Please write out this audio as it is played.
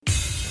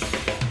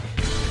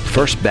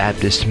First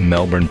Baptist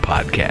Melbourne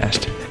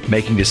podcast,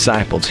 making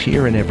disciples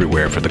here and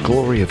everywhere for the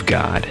glory of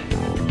God.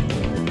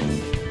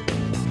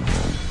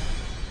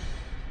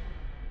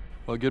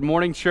 Well, good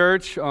morning,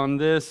 church, on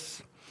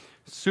this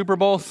Super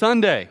Bowl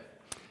Sunday.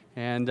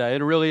 And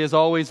it really is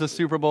always a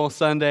Super Bowl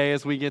Sunday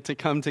as we get to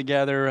come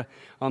together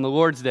on the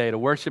Lord's Day to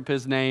worship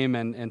His name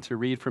and to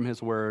read from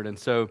His Word. And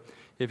so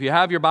if you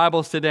have your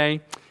Bibles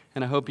today,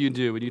 and I hope you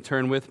do, would you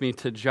turn with me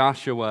to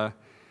Joshua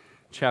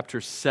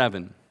chapter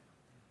 7.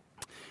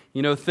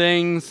 You know,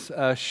 things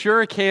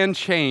sure can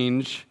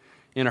change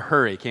in a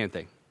hurry, can't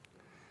they?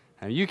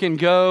 Now, you can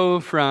go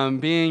from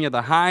being at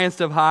the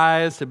highest of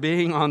highs to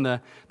being on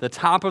the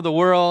top of the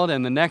world,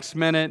 and the next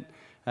minute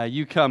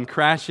you come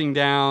crashing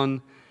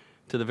down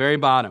to the very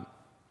bottom.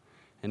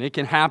 And it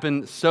can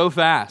happen so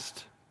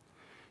fast.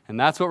 And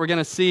that's what we're going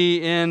to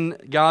see in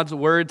God's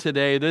Word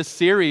today. This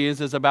series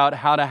is about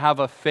how to have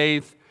a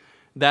faith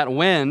that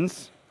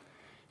wins.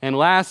 And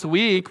last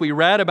week we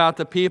read about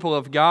the people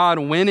of God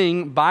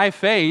winning by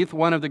faith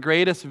one of the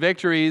greatest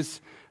victories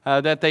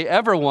that they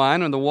ever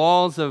won, when the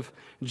walls of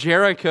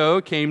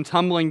Jericho came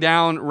tumbling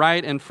down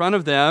right in front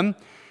of them.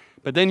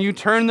 But then you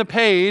turn the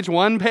page,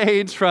 one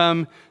page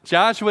from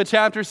Joshua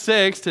chapter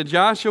 6 to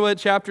Joshua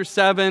chapter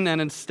 7, and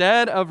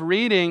instead of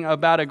reading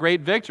about a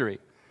great victory,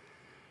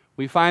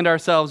 we find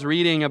ourselves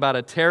reading about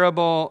a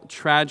terrible,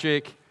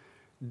 tragic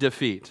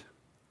defeat.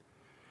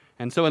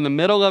 And so in the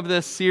middle of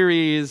this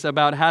series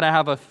about how to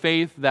have a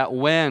faith that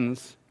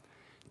wins,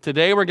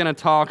 today we're going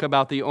to talk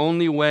about the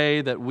only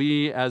way that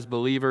we as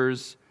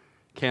believers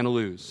can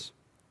lose.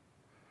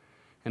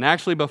 And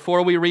actually,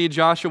 before we read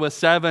Joshua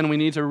 7, we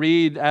need to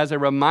read, as a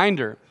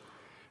reminder,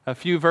 a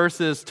few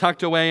verses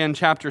tucked away in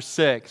chapter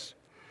 6.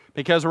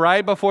 Because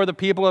right before the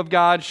people of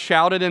God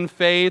shouted in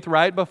faith,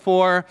 right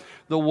before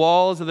the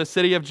walls of the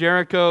city of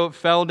Jericho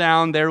fell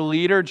down, their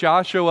leader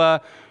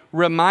Joshua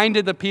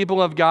reminded the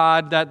people of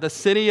God that the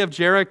city of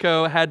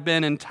Jericho had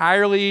been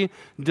entirely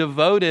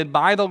devoted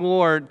by the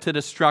Lord to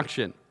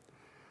destruction.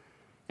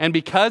 And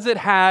because it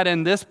had,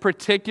 in this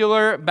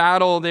particular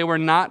battle, they were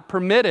not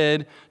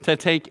permitted to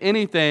take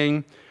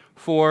anything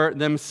for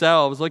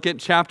themselves. Look at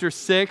chapter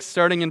 6,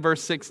 starting in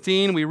verse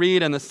 16. We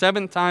read, "And the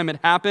seventh time it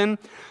happened,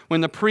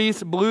 when the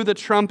priests blew the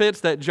trumpets,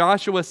 that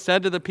Joshua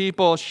said to the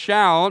people,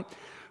 'Shout,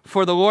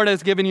 for the Lord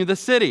has given you the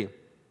city.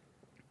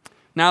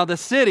 Now the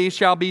city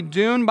shall be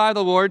doomed by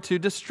the Lord to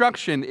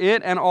destruction,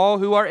 it and all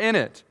who are in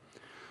it.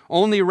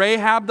 Only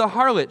Rahab the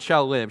harlot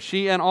shall live,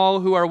 she and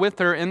all who are with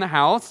her in the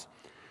house,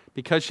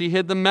 because she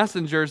hid the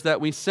messengers that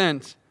we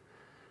sent.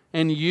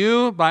 And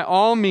you, by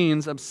all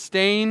means,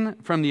 abstain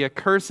from the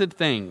accursed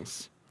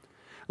things,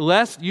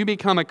 lest you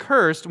become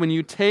accursed when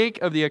you take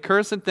of the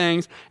accursed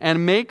things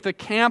and make the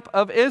camp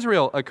of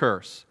Israel a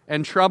curse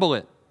and trouble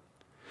it.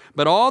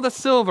 But all the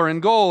silver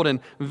and gold and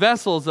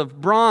vessels of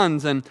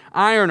bronze and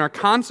iron are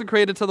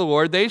consecrated to the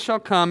Lord. They shall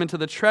come into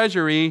the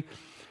treasury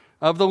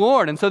of the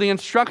Lord.'" And so the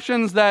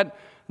instructions that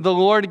the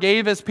Lord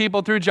gave His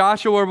people through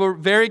Joshua were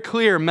very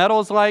clear.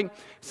 Metals like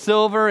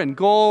silver and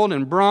gold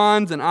and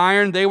bronze and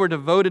iron, they were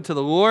devoted to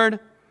the Lord.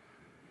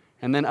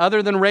 And then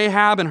other than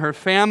Rahab and her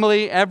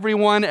family,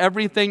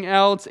 everything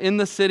else in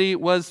the city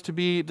was to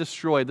be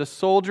destroyed. The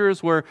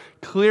soldiers were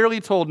clearly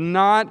told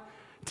not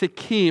to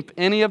keep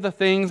any of the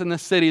things in the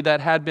city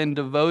that had been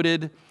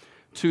devoted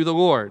to the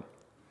Lord.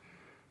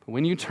 But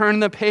when you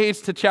turn the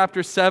page to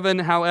chapter 7,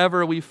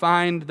 however, we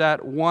find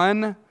that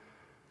one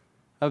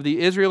of the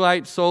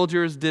Israelite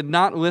soldiers did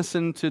not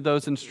listen to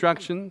those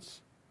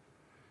instructions,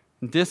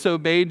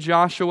 disobeyed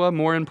Joshua,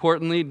 more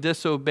importantly,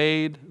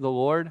 disobeyed the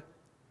Lord.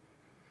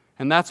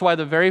 And that's why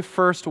the very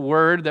first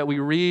word that we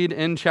read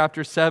in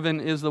chapter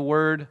 7 is the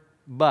word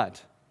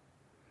 "but."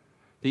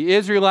 The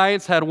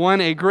Israelites had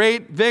won a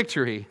great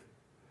victory,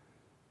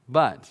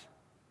 but.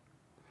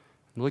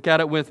 Look at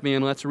it with me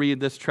and let's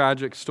read this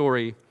tragic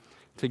story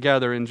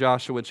together in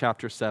Joshua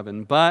chapter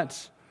 7.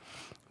 "But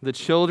the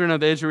children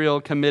of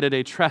Israel committed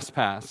a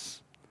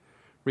trespass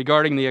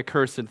regarding the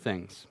accursed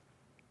things.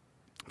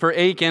 For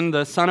Achan,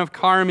 the son of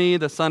Carmi,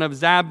 the son of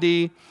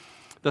Zabdi,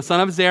 the son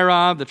of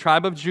Zerah, the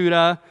tribe of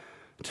Judah,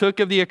 took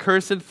of the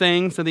accursed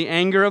things, so the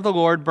anger of the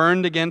Lord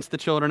burned against the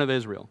children of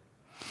Israel.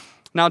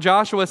 Now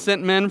Joshua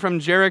sent men from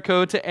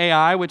Jericho to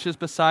Ai, which is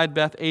beside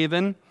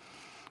Beth-aven,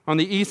 on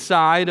the east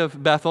side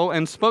of Bethel,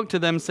 and spoke to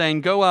them,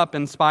 saying, 'Go up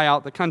and spy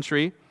out the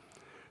country.'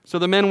 So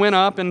the men went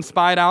up and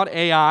spied out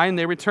Ai, and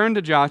they returned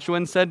to Joshua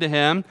and said to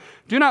him,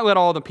 'Do not let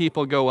all the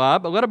people go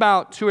up, but let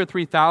about 2,000 or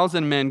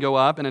 3,000 men go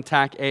up and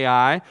attack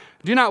Ai.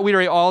 Do not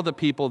weary all the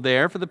people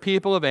there, for the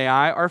people of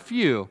Ai are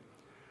few.'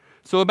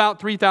 So about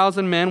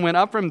 3,000 men went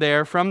up from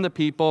there from the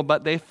people,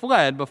 but they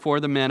fled before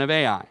the men of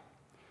Ai.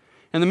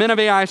 And the men of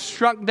Ai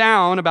struck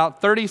down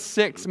about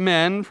 36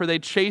 men, for they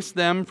chased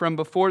them from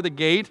before the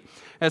gate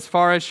as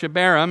far as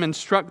Shebarim, and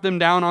struck them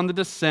down on the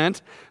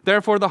descent.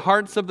 Therefore the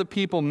hearts of the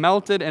people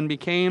melted and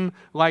became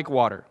like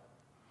water.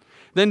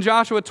 Then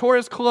Joshua tore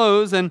his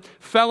clothes and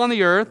fell on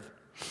the earth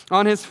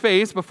on his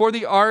face before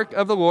the ark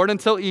of the Lord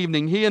until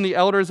evening, he and the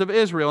elders of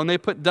Israel, and they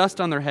put dust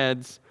on their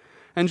heads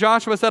And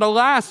Joshua said,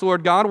 Alas,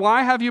 Lord God,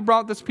 why have you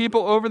brought this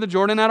people over the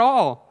Jordan at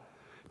all?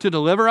 To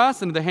deliver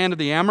us into the hand of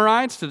the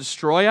Amorites, to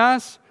destroy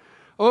us?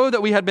 Oh,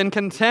 that we had been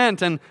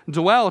content and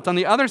dwelt on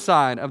the other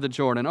side of the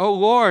Jordan. Oh,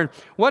 Lord,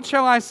 what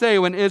shall I say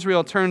when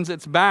Israel turns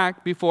its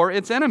back before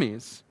its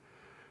enemies?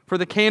 For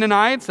the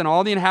Canaanites and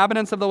all the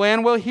inhabitants of the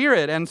land will hear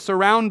it and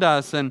surround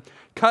us and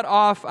cut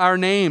off our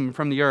name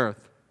from the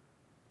earth.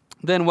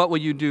 Then what will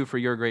you do for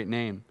your great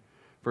name?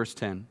 Verse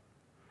 10.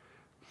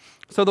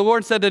 So the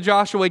Lord said to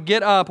Joshua,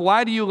 Get up,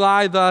 why do you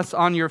lie thus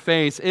on your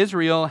face?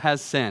 Israel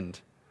has sinned.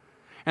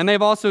 And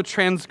they've also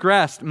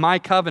transgressed my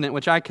covenant,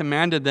 which I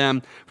commanded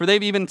them, for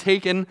they've even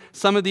taken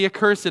some of the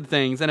accursed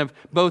things and have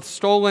both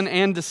stolen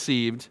and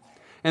deceived.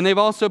 And they've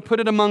also put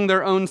it among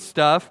their own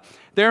stuff.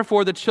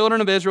 Therefore, the children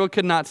of Israel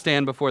could not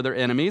stand before their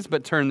enemies,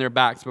 but turn their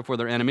backs before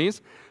their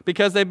enemies,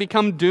 because they've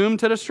become doomed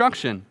to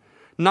destruction.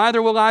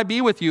 Neither will I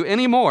be with you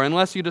any more,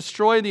 unless you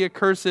destroy the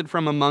accursed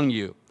from among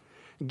you.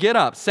 Get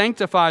up,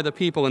 sanctify the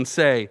people, and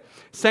say,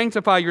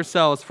 Sanctify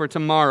yourselves for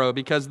tomorrow,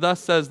 because thus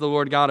says the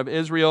Lord God of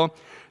Israel,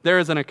 There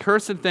is an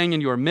accursed thing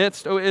in your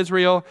midst, O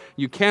Israel.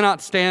 You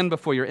cannot stand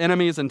before your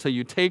enemies until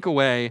you take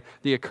away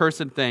the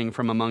accursed thing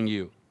from among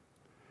you.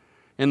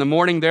 In the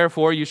morning,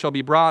 therefore, you shall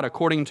be brought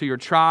according to your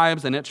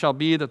tribes, and it shall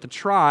be that the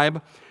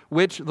tribe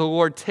which the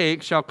Lord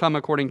takes shall come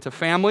according to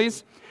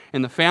families,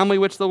 and the family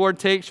which the Lord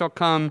takes shall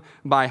come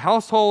by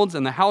households,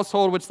 and the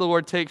household which the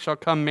Lord takes shall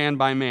come man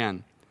by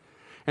man.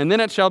 And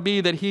then it shall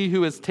be that he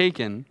who is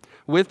taken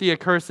with the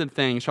accursed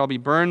thing shall be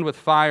burned with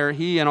fire,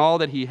 he and all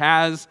that he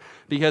has,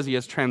 because he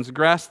has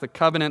transgressed the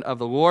covenant of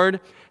the Lord,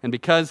 and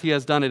because he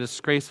has done a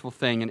disgraceful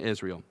thing in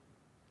Israel.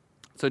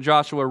 So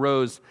Joshua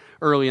rose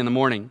early in the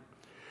morning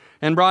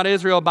and brought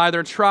Israel by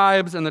their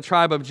tribes, and the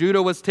tribe of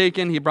Judah was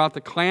taken. He brought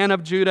the clan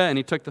of Judah, and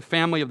he took the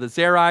family of the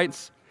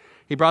Zerites.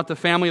 He brought the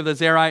family of the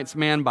Zerites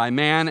man by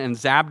man, and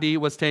Zabdi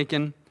was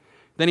taken.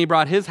 Then he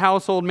brought his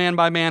household man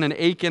by man, and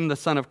Achan, the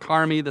son of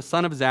Carmi, the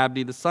son of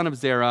Zabdi, the son of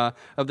Zerah,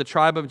 of the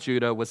tribe of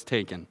Judah, was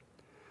taken.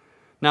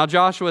 Now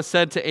Joshua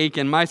said to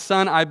Achan, My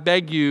son, I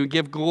beg you,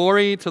 give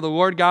glory to the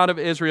Lord God of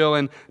Israel,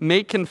 and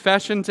make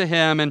confession to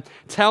him, and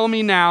tell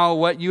me now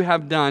what you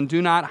have done.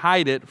 Do not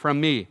hide it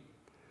from me.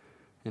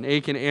 And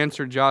Achan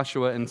answered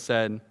Joshua and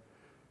said,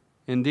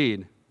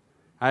 Indeed,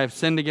 I have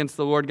sinned against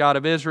the Lord God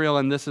of Israel,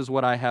 and this is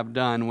what I have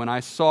done. When I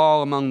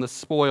saw among the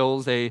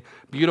spoils a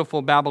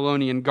beautiful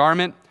Babylonian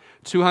garment,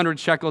 200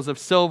 shekels of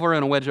silver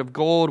and a wedge of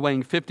gold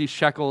weighing 50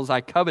 shekels,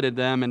 I coveted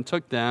them and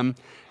took them,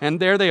 and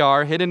there they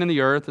are, hidden in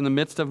the earth in the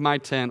midst of my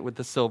tent with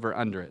the silver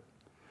under it.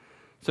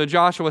 So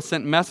Joshua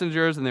sent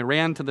messengers, and they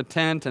ran to the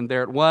tent, and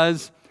there it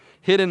was,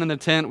 hidden in the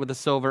tent with the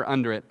silver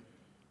under it.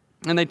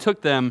 And they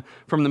took them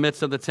from the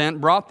midst of the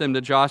tent, brought them to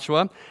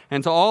Joshua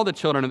and to all the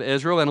children of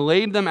Israel, and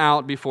laid them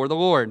out before the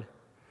Lord.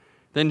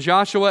 Then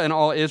Joshua and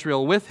all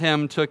Israel with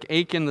him took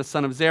Achan the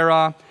son of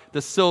Zerah,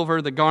 the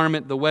silver, the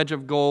garment, the wedge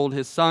of gold,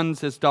 his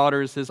sons, his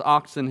daughters, his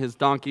oxen, his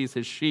donkeys,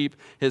 his sheep,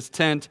 his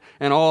tent,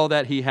 and all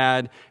that he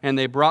had, and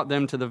they brought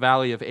them to the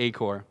valley of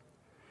Achor.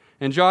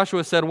 And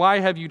Joshua said, Why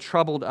have you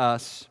troubled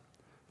us?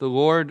 The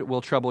Lord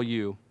will trouble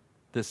you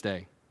this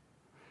day.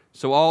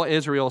 So all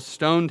Israel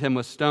stoned him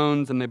with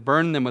stones, and they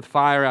burned them with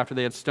fire after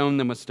they had stoned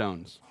them with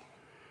stones.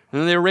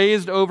 And then they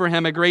raised over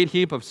him a great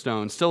heap of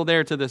stones, still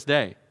there to this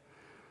day.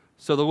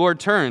 So the Lord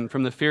turned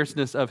from the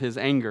fierceness of his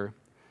anger,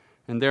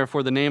 and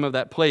therefore the name of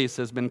that place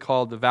has been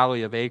called the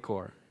Valley of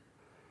Achor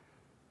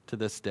to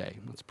this day.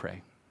 Let's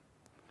pray.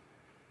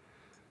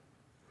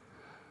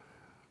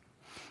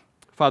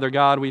 Father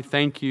God, we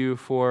thank you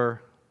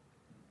for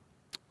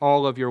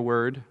all of your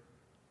word.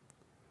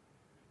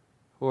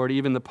 Lord,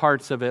 even the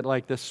parts of it,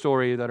 like this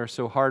story, that are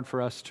so hard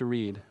for us to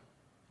read.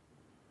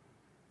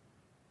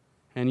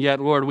 And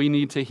yet, Lord, we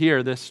need to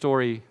hear this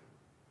story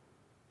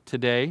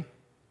today.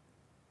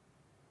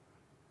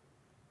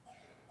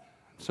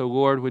 So,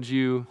 Lord, would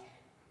you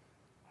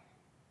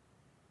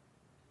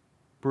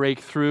break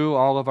through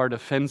all of our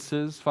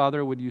defenses,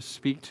 Father? Would you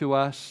speak to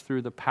us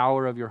through the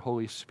power of your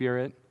Holy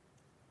Spirit?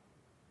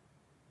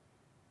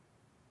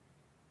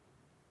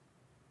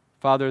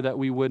 Father, that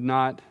we would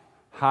not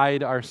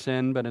hide our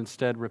sin, but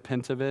instead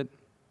repent of it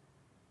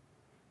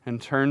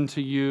and turn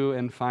to you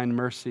and find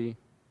mercy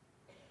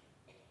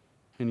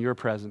in your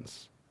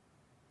presence.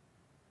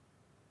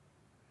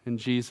 In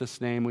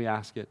Jesus' name we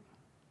ask it.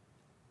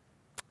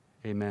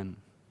 Amen.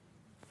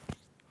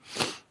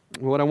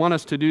 What I want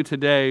us to do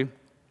today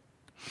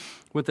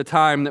with the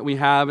time that we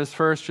have is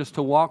first just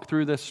to walk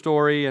through this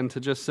story and to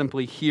just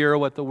simply hear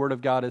what the Word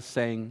of God is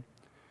saying.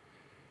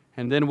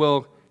 And then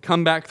we'll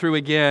come back through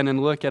again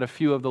and look at a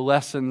few of the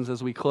lessons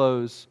as we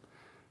close,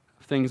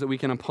 things that we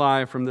can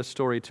apply from this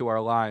story to our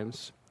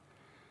lives.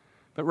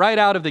 But right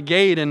out of the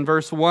gate in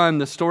verse 1,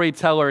 the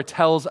storyteller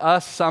tells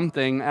us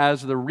something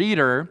as the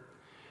reader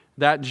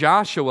that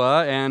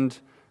Joshua and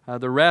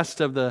the rest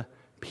of the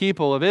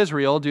people of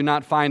Israel do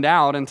not find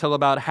out until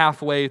about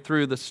halfway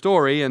through the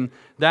story, and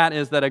that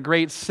is that a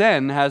great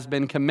sin has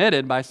been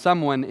committed by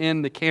someone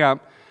in the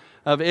camp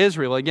of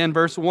Israel. Again,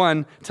 verse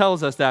 1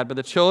 tells us that, but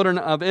the children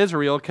of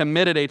Israel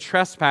committed a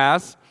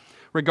trespass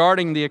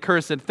regarding the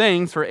accursed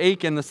things, for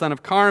Achan, the son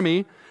of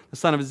Carmi, the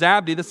son of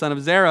Zabdi, the son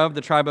of Zerah, of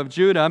the tribe of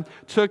Judah,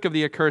 took of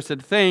the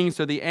accursed things,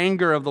 so the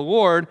anger of the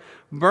Lord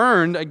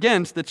burned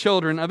against the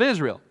children of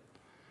Israel.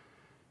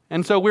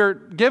 And so we're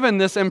given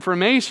this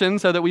information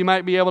so that we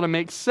might be able to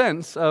make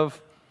sense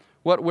of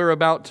what we're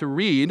about to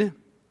read.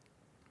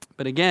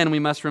 But again, we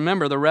must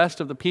remember the rest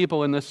of the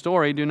people in this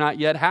story do not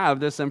yet have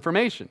this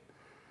information.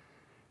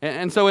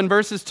 And so in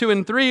verses 2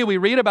 and 3, we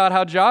read about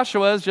how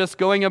Joshua is just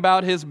going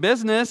about his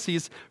business.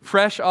 He's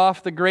fresh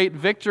off the great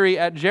victory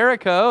at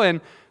Jericho. And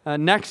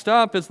next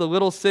up is the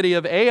little city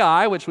of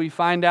Ai, which we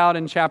find out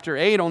in chapter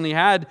 8 only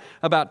had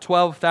about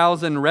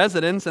 12,000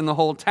 residents in the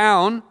whole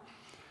town.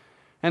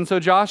 And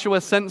so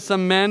Joshua sent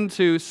some men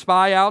to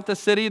spy out the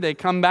city. They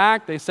come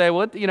back. They say,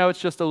 well, it's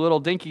just a little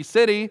dinky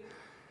city.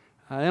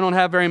 They don't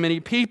have very many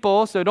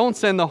people, so don't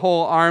send the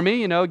whole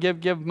army.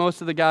 Give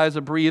most of the guys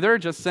a breather.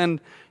 Just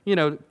send,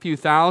 a few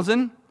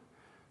thousand.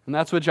 And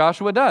that's what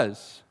Joshua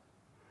does.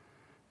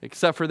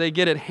 Except for they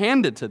get it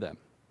handed to them.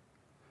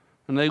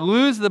 And they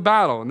lose the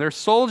battle, and their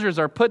soldiers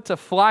are put to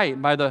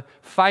flight by the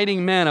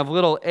fighting men of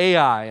little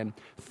Ai. And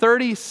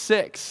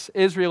 36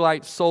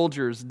 Israelite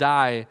soldiers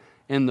die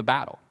in the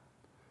battle.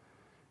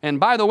 And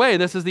by the way,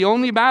 this is the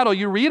only battle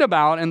you read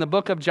about in the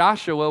book of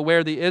Joshua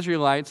where the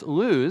Israelites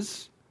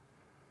lose.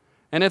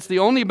 And it's the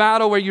only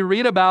battle where you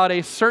read about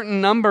a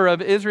certain number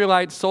of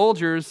Israelite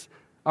soldiers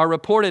are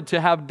reported to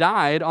have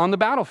died on the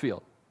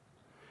battlefield.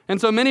 And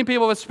so many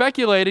people have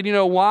speculated,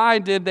 why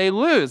did they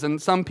lose?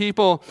 And some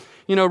people,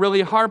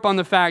 really harp on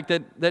the fact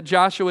that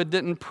Joshua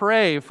didn't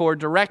pray for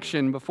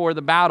direction before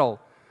the battle.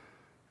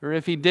 Or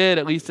if he did,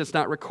 at least it's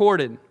not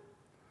recorded.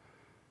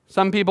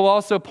 Some people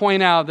also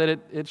point out that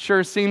it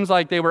sure seems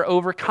like they were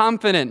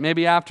overconfident,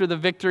 maybe after the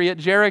victory at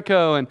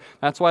Jericho, and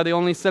that's why they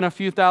only sent a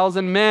few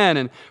thousand men.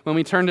 And when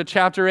we turn to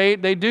chapter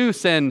 8, they do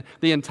send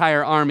the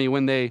entire army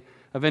when they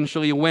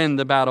eventually win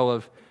the battle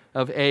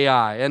of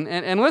Ai.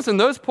 And listen,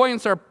 those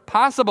points are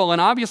possible,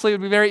 and obviously it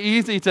would be very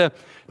easy to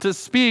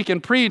speak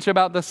and preach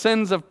about the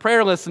sins of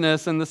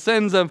prayerlessness and the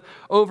sins of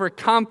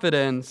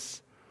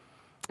overconfidence.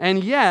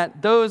 And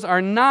yet, those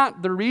are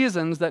not the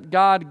reasons that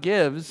God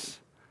gives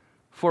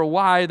for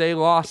why they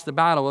lost the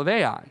battle of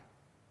Ai.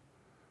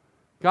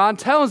 God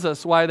tells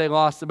us why they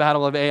lost the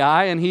battle of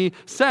Ai, and he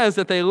says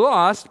that they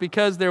lost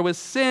because there was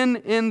sin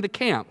in the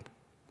camp.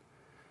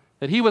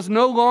 That he was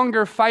no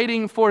longer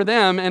fighting for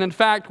them, and in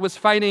fact was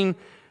fighting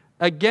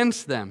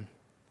against them.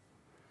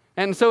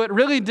 And so it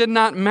really did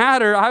not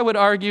matter, I would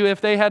argue, if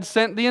they had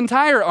sent the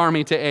entire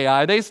army to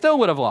Ai, they still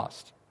would have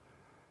lost.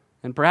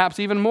 And perhaps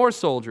even more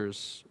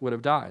soldiers would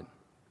have died.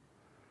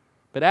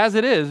 But as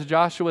it is,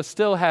 Joshua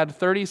still had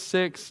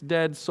 36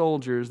 dead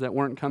soldiers that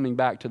weren't coming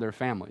back to their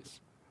families.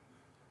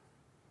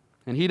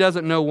 And he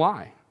doesn't know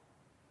why.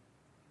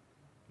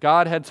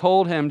 God had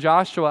told him,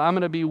 Joshua, I'm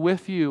going to be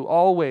with you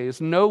always.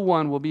 No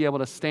one will be able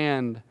to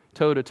stand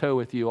toe-to-toe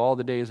with you all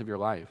the days of your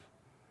life.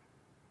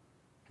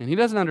 And he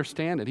doesn't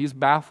understand it. He's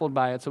baffled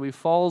by it. So he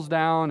falls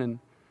down and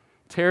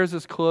tears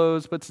his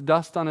clothes, puts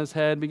dust on his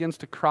head, begins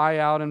to cry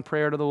out in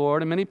prayer to the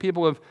Lord. And many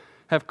people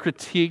have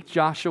critiqued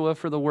Joshua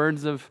for the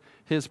words of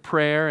his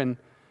prayer, and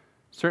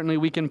certainly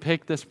we can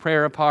pick this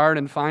prayer apart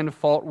and find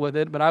fault with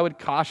it, but I would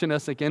caution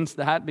us against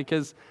that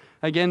because,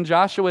 again,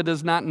 Joshua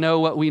does not know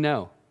what we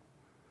know.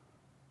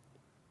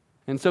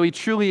 And so he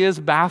truly is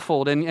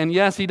baffled, and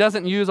yes, he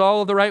doesn't use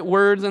all of the right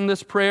words in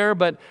this prayer,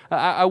 but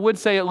I would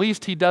say at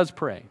least he does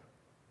pray.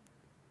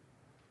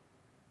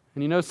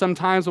 And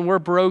sometimes when we're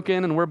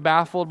broken and we're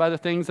baffled by the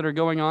things that are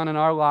going on in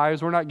our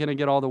lives, we're not going to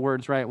get all the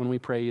words right when we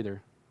pray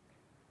either.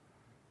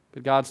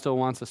 But God still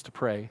wants us to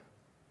pray.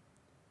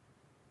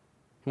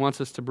 He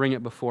wants us to bring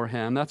it before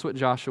him. That's what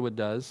Joshua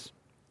does.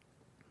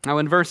 Now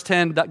in verse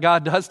 10,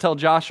 God does tell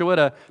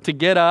Joshua to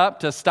get up,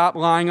 to stop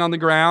lying on the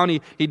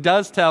ground. He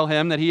does tell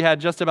him that he had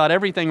just about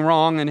everything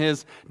wrong in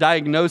his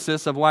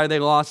diagnosis of why they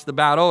lost the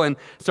battle. And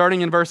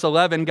starting in verse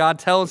 11, God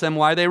tells him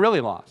why they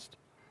really lost.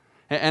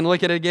 And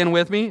look at it again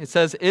with me. It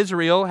says,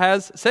 Israel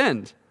has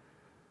sinned.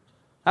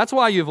 That's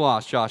why you've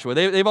lost, Joshua.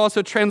 They've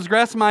also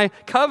transgressed my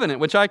covenant,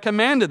 which I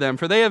commanded them,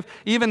 for they have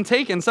even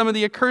taken some of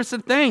the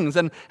accursed things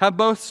and have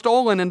both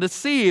stolen and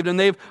deceived, and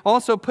they've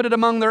also put it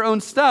among their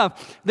own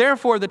stuff.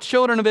 Therefore, the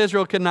children of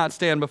Israel could not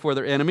stand before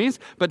their enemies,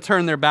 but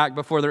turn their back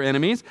before their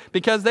enemies,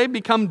 because they've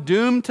become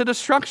doomed to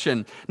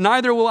destruction.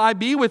 Neither will I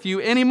be with you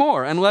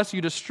anymore, unless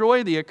you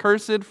destroy the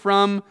accursed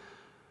from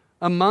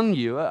among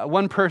you.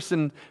 One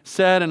person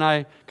said, and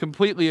I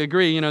completely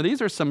agree,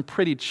 these are some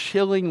pretty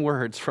chilling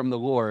words from the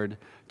Lord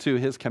to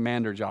his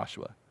commander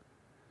Joshua.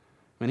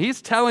 When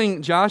he's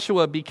telling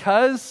Joshua,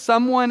 because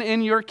someone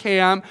in your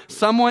camp,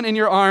 someone in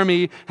your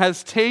army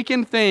has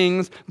taken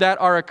things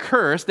that are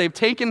accursed, they've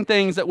taken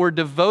things that were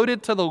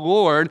devoted to the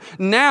Lord,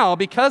 now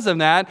because of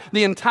that,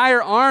 the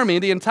entire army,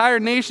 the entire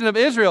nation of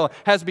Israel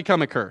has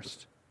become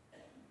accursed.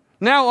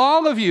 Now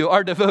all of you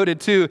are devoted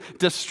to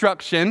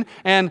destruction,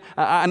 and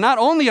not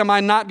only am I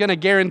not going to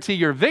guarantee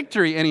your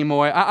victory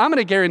anymore, I'm going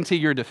to guarantee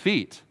your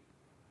defeat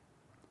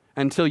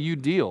until you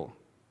deal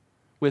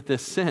with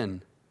this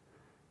sin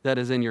that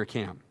is in your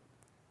camp.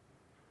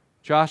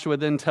 Joshua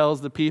then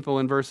tells the people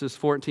in verses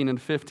 14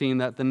 and 15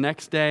 that the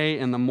next day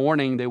in the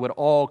morning they would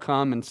all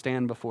come and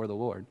stand before the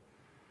Lord.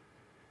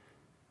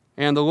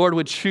 And the Lord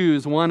would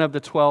choose one of the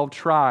 12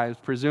 tribes,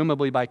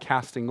 presumably by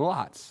casting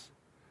lots.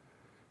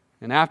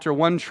 And after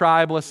one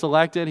tribe was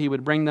selected, he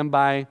would bring them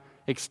by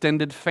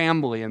extended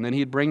family, and then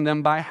he'd bring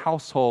them by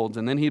households,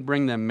 and then he'd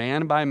bring them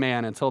man by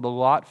man until the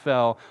lot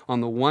fell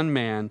on the one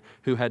man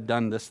who had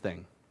done this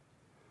thing.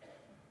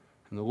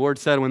 And the Lord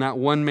said, when that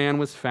one man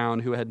was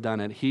found who had done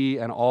it, he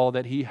and all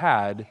that he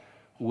had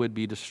would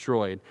be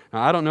destroyed.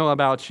 Now, I don't know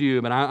about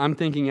you, but I'm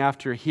thinking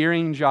after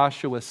hearing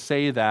Joshua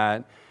say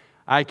that,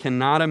 I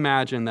cannot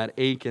imagine that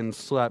Achan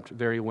slept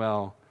very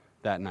well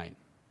that night.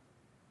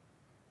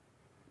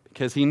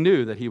 Because he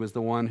knew that he was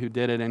the one who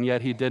did it, and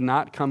yet he did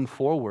not come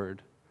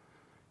forward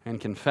and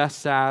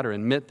confess that or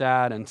admit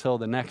that until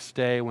the next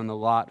day when the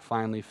lot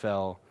finally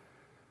fell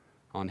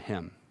on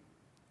him.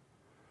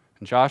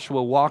 And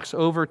Joshua walks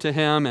over to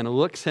him and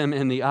looks him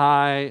in the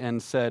eye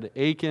and said,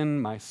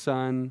 Achan, my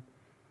son,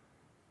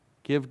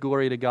 give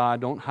glory to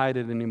God. Don't hide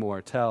it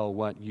anymore. Tell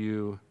what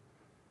you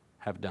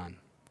have done.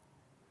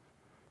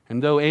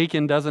 And though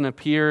Achan doesn't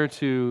appear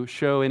to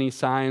show any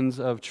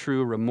signs of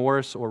true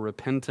remorse or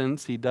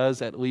repentance, he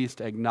does at least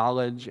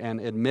acknowledge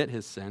and admit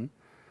his sin.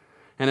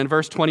 And in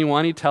verse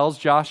 21, he tells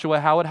Joshua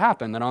how it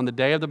happened, that on the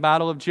day of the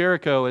battle of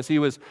Jericho, as he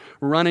was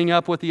running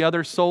up with the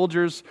other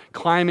soldiers,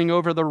 climbing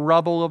over the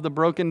rubble of the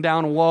broken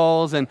down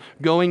walls and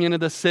going into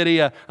the city,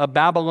 a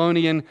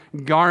Babylonian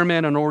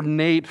garment, an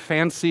ornate,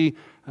 fancy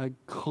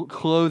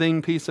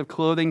piece of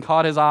clothing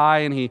caught his eye,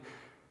 and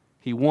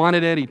he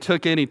wanted it, he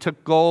took it, he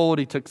took gold,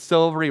 he took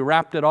silver, he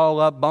wrapped it all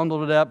up,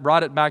 bundled it up,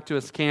 brought it back to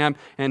his camp,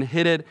 and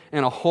hid it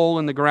in a hole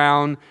in the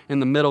ground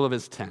in the middle of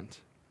his tent.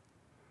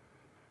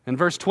 In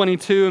verse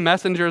 22,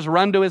 messengers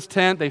run to his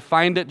tent. They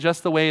find it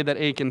just the way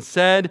that Achan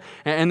said.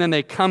 And then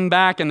they come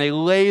back and they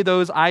lay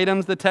those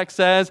items, the text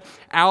says,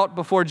 out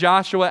before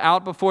Joshua,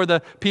 out before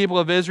the people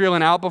of Israel,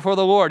 and out before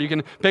the Lord. You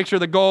can picture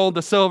the gold,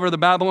 the silver, the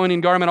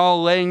Babylonian garment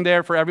all laying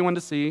there for everyone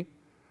to see.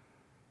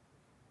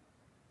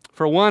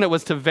 For one, it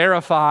was to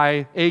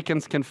verify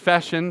Achan's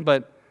confession,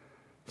 but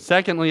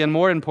secondly, and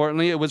more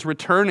importantly, it was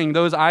returning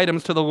those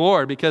items to the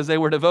Lord because they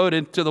were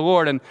devoted to the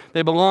Lord and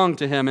they belonged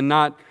to him and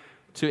not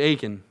to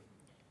Achan.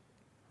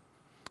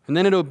 And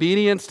then in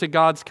obedience to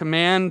God's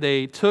command,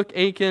 they took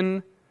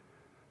Achan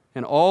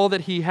and all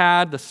that he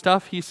had, the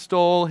stuff he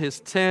stole, his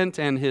tent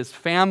and his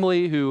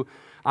family, who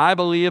I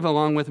believe,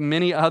 along with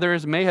many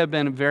others, may have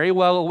been very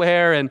well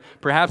aware and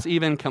perhaps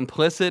even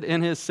complicit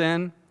in his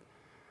sin.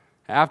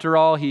 After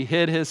all, he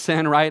hid his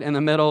sin right in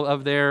the middle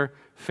of their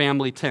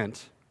family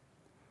tent.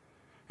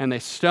 And they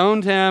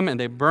stoned him and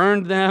they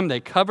burned them.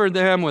 They covered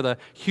them with a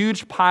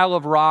huge pile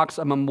of rocks,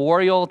 a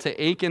memorial to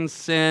Achan's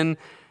sin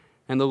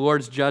and the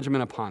Lord's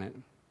judgment upon it.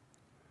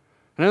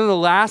 And in the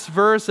last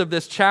verse of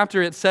this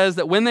chapter, it says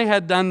that when they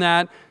had done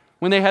that,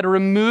 when they had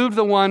removed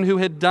the one who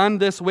had done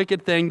this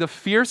wicked thing, the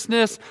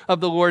fierceness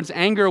of the Lord's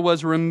anger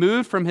was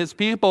removed from his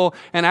people.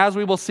 And as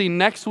we will see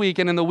next week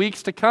and in the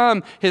weeks to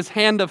come, his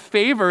hand of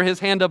favor, his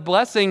hand of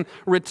blessing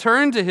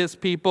returned to his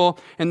people,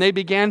 and they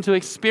began to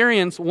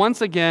experience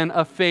once again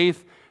a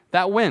faith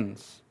that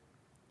wins.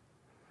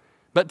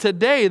 But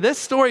today, this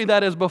story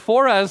that is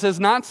before us is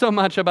not so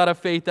much about a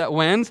faith that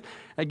wins.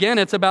 Again,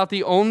 it's about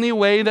the only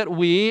way that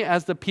we,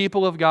 as the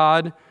people of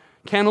God,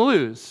 can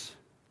lose.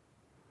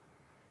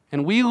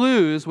 And we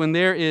lose when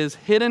there is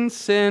hidden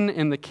sin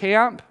in the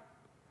camp,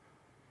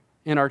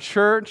 in our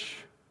church,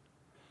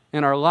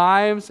 in our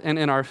lives, and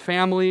in our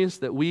families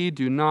that we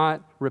do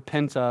not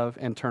repent of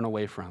and turn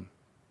away from.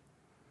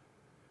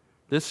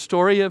 This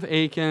story of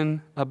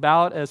Achan,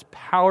 about as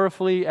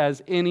powerfully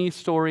as any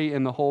story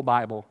in the whole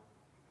Bible,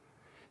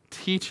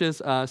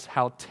 teaches us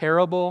how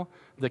terrible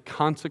the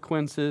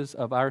consequences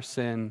of our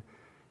sin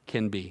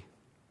can be.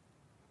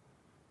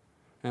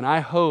 And I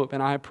hope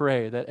and I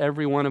pray that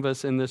every one of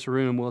us in this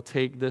room will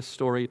take this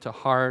story to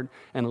heart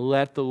and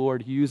let the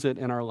Lord use it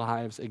in our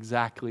lives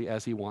exactly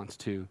as he wants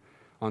to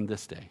on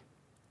this day.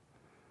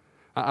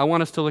 I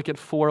want us to look at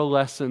 4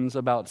 lessons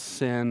about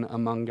sin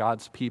among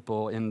God's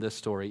people in this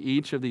story.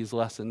 Each of these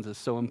lessons is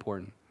so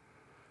important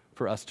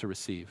for us to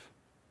receive.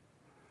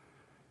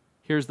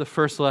 Here's the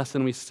first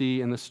lesson we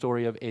see in the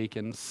story of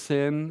Achan.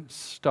 Sin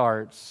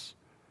starts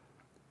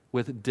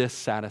with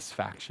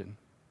dissatisfaction.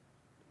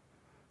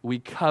 We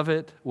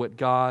covet what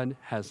God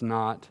has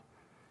not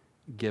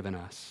given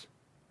us.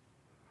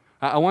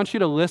 I want you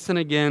to listen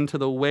again to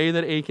the way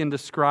that Achan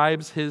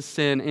describes his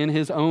sin in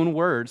his own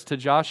words to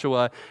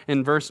Joshua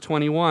in verse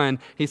 21.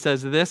 He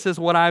says, "This is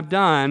what I've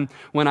done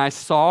when I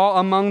saw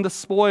among the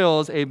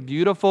spoils a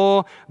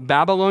beautiful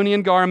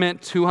Babylonian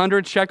garment,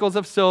 200 shekels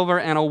of silver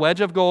and a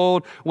wedge of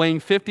gold weighing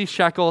 50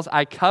 shekels.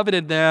 I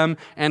coveted them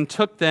and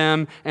took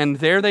them, and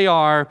there they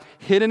are,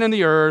 hidden in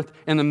the earth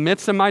in the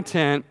midst of my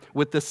tent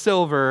with the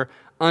silver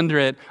under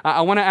it."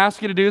 I want to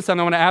ask you to do something.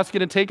 I want to ask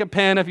you to take a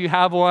pen if you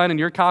have one and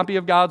your copy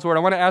of God's Word. I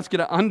want to ask you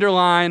to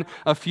underline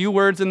a few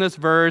words in this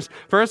verse.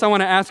 First, I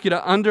want to ask you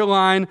to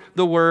underline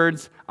the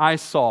words, "I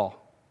saw."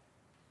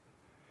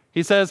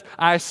 He says,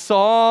 I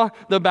saw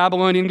the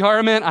Babylonian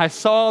garment, I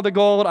saw the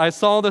gold, I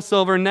saw the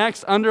silver.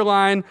 Next,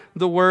 underline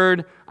the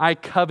word, I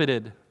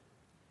coveted.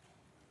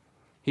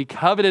 He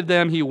coveted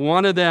them, he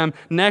wanted them.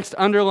 Next,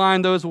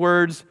 underline those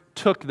words,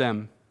 took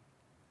them.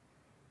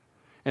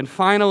 And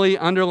finally,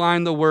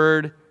 underline the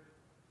word,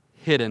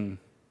 hidden.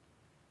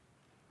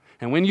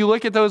 And when you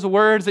look at those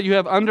words that you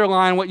have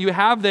underlined, what you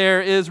have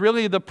there is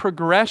really the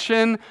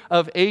progression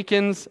of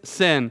Achan's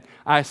sin.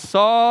 I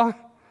saw,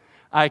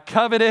 I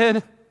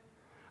coveted,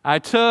 I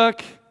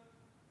took,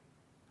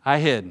 I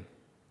hid.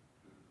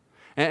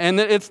 And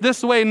it's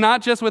this way,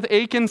 not just with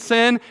Achan's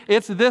sin,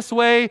 it's this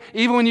way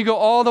even when you go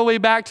all the way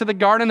back to the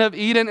Garden of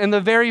Eden and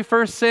the very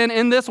first sin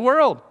in this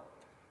world.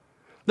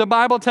 The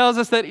Bible tells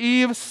us that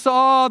Eve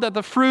saw that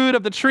the fruit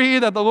of the tree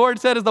that the Lord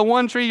said is the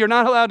one tree you're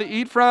not allowed to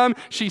eat from.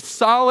 She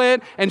saw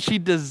it and she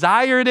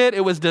desired it.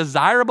 It was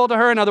desirable to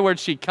her. In other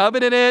words, she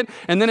coveted it.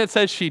 And then it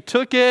says she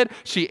took it,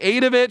 she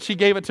ate of it, she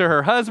gave it to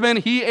her husband,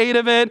 he ate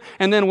of it.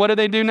 And then what did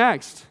they do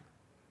next?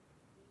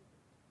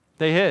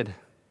 They hid.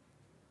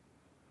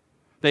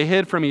 They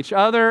hid from each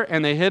other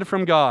and they hid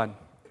from God.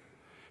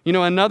 You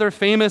know, another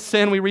famous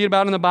sin we read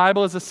about in the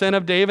Bible is the sin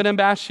of David and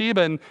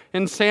Bathsheba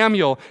and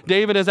Samuel.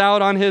 David is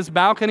out on his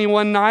balcony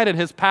one night at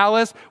his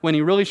palace when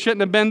he really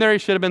shouldn't have been there. He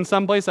should have been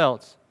someplace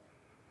else.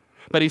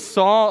 But he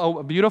saw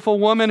a beautiful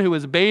woman who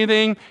was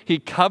bathing. He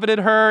coveted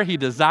her. He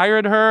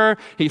desired her.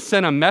 He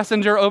sent a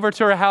messenger over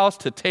to her house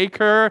to take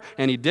her,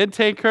 and he did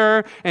take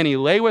her, and he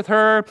lay with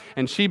her,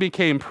 and she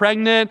became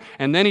pregnant,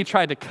 and then he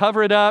tried to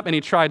cover it up, and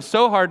he tried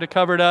so hard to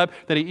cover it up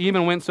that he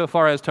even went so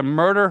far as to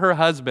murder her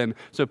husband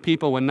so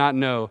people would not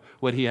know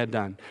what he had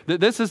done.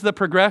 This is the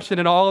progression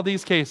in all of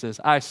these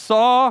cases. I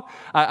saw,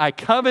 I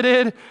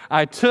coveted,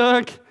 I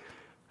took,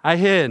 I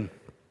hid.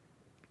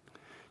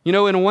 You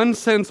know, in one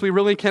sense, we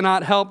really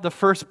cannot help the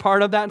first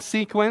part of that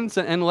sequence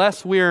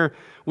unless we're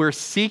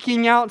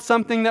seeking out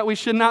something that we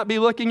should not be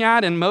looking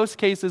at. In most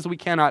cases, we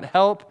cannot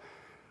help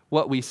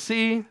what we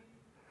see,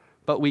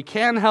 but we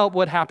can help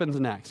what happens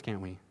next, can't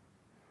we?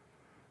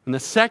 And the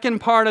second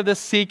part of this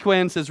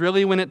sequence is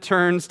really when it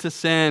turns to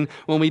sin,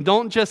 when we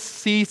don't just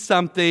see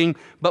something,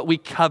 but we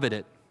covet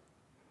it.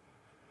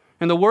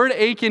 And the word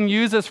Achan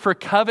uses for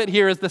covet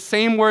here is the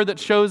same word that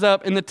shows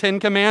up in the Ten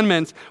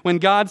Commandments when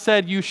God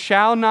said, you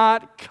shall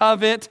not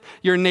covet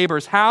your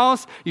neighbor's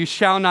house, you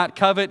shall not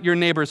covet your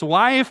neighbor's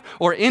wife,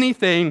 or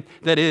anything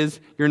that is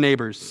your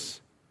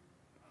neighbor's.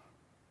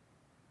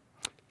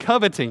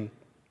 Coveting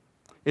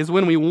is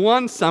when we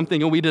want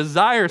something and we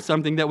desire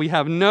something that we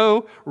have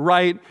no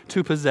right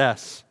to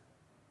possess.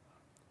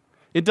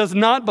 It does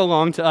not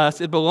belong to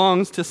us. It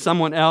belongs to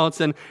someone else.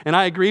 And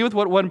I agree with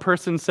what one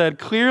person said.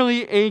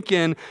 Clearly,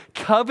 Achan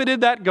coveted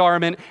that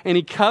garment and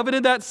he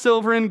coveted that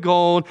silver and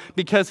gold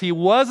because he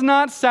was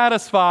not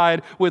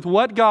satisfied with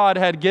what God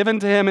had given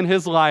to him in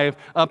his life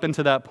up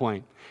until that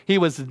point. He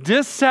was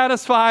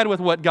dissatisfied with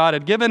what God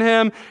had given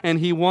him and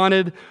he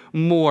wanted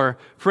more.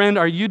 Friend,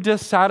 are you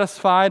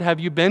dissatisfied? Have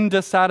you been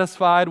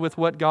dissatisfied with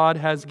what God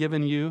has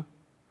given you?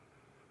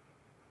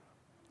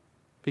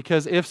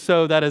 Because if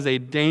so, that is a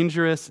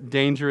dangerous,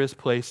 dangerous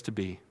place to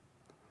be.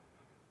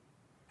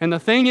 And the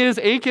thing is,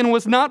 Achan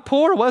was not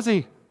poor, was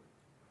he?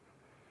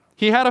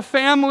 He had a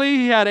family,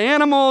 he had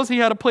animals, he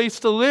had a place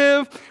to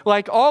live.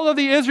 Like all of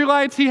the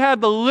Israelites, he had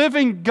the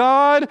living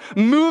God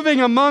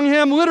moving among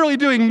him, literally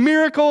doing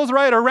miracles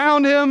right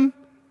around him.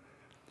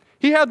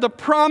 He had the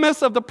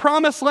promise of the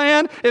promised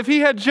land. If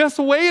he had just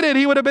waited,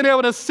 he would have been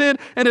able to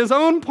sit in his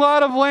own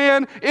plot of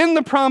land in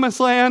the promised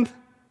land.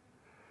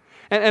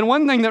 And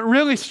one thing that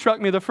really struck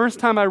me the first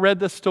time I read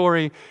this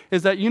story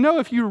is that, you know,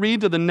 if you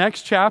read to the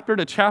next chapter,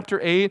 to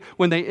chapter 8,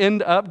 when they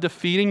end up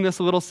defeating this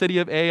little city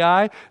of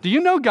Ai, do you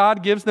know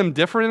God gives them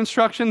different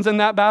instructions in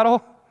that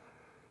battle?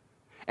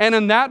 And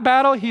in that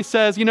battle, he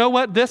says, you know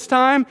what, this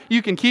time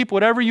you can keep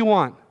whatever you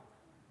want.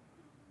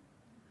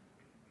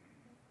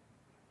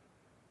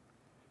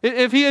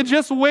 If he had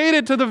just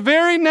waited to the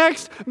very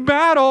next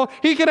battle,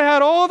 he could have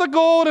had all the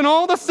gold and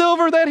all the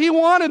silver that he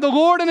wanted. The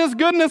Lord in his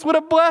goodness would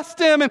have blessed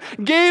him and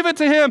gave it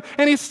to him,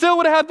 and he still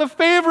would have had the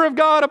favor of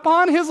God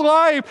upon his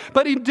life.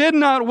 But he did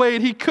not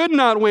wait. He could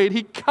not wait.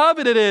 He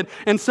coveted it,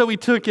 and so he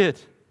took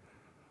it.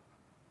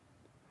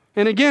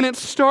 And again, it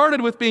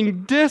started with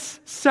being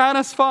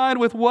dissatisfied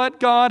with what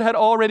God had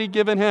already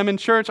given him. In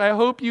church, I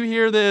hope you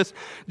hear this.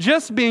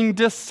 Just being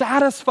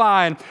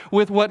dissatisfied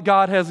with what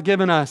God has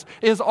given us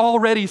is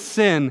already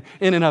sin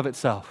in and of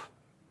itself.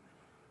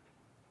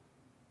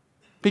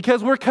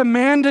 Because we're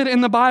commanded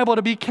in the Bible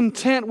to be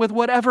content with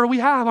whatever we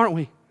have, aren't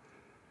we?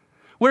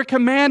 We're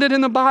commanded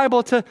in the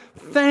Bible to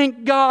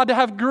thank God, to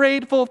have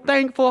grateful,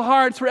 thankful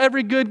hearts for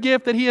every good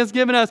gift that he has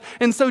given us.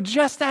 And so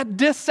just that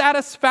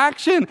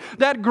dissatisfaction,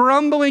 that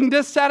grumbling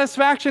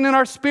dissatisfaction in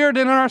our spirit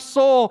and in our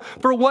soul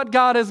for what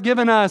God has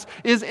given us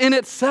is in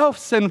itself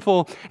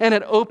sinful, and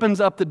it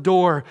opens up the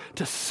door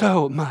to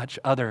so much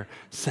other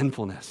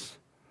sinfulness.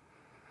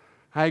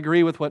 I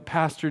agree with what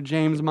Pastor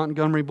James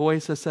Montgomery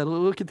Boyce has said.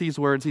 Look at these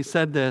words. He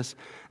said this: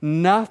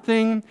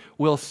 nothing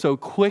will so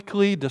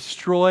quickly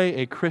destroy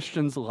a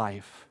Christian's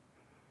life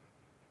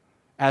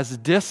as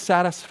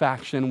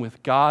dissatisfaction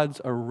with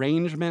God's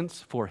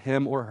arrangements for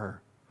him or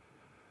her,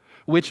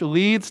 which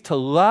leads to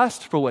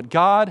lust for what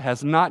God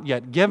has not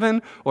yet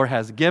given or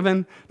has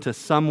given to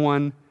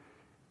someone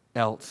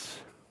else.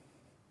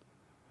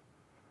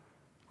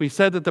 We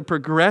said that the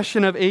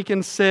progression of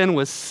Achan's sin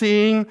was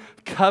seeing,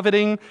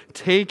 coveting,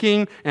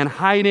 taking, and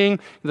hiding.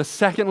 The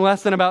second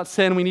lesson about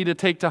sin we need to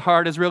take to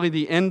heart is really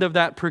the end of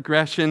that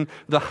progression,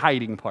 the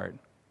hiding part.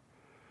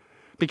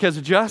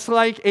 Because just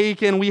like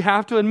Achan, we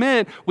have to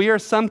admit we are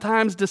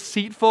sometimes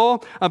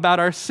deceitful about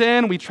our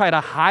sin. We try to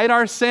hide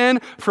our sin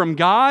from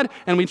God,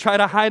 and we try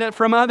to hide it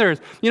from others.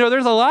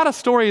 There's a lot of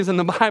stories in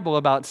the Bible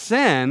about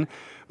sin,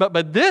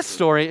 but this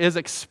story is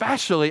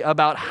especially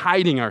about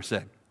hiding our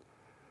sin.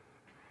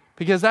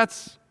 Because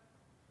that's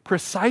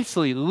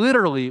precisely,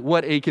 literally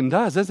what Achan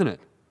does, isn't it?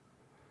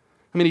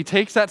 He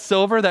takes that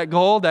silver, that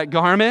gold, that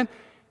garment,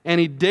 and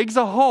he digs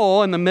a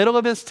hole in the middle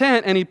of his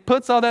tent, and he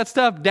puts all that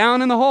stuff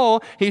down in the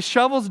hole. He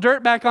shovels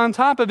dirt back on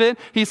top of it.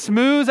 He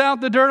smooths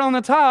out the dirt on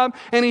the top,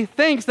 and he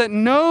thinks that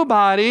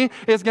nobody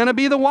is going to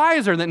be the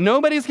wiser, that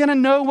nobody's going to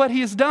know what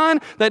he's done,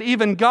 that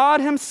even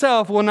God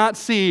himself will not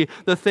see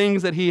the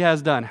things that he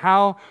has done.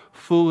 How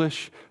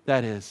foolish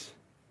that is.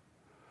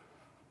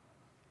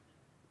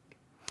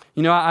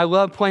 I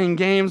love playing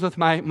games with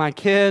my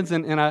kids,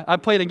 and I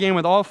played a game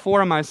with all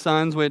four of my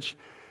sons, which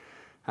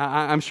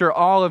I'm sure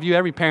all of you,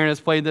 every parent has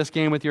played this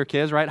game with your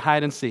kids, right?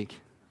 Hide and seek.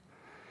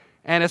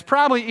 And it's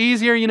probably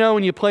easier,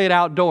 when you play it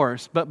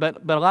outdoors, but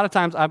a lot of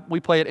times we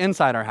play it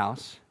inside our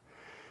house.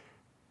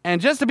 And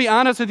just to be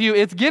honest with you,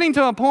 it's getting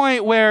to a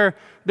point where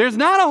there's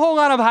not a whole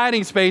lot of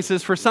hiding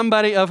spaces for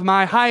somebody of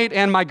my height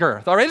and my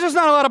girth. All right, there's just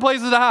not a lot of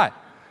places to hide.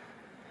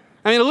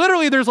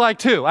 Literally there's like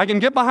two. I can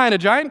get behind a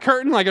giant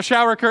curtain, like a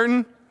shower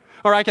curtain,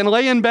 or I can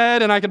lay in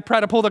bed and I can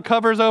try to pull the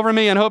covers over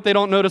me and hope they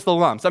don't notice the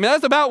lumps.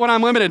 That's about what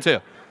I'm limited to.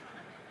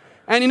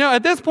 And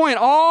at this point,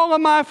 all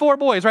of my four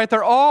boys, right,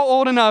 they're all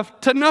old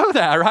enough to know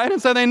that, right?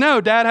 And so they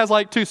know Dad has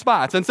like two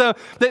spots. And so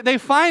they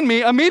find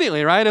me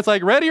immediately, right? It's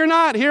like, ready or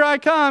not, here I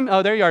come.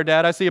 Oh, there you are,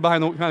 Dad. I see you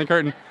behind the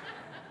curtain.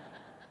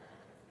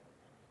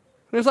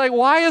 And it's like,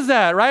 why is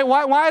that, right?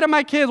 Why do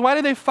my kids, why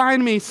do they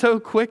find me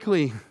so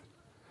quickly?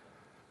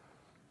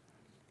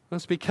 Well,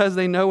 it's because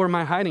they know where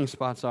my hiding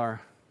spots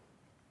are.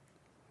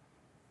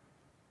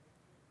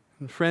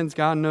 And friends,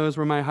 God knows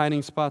where my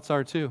hiding spots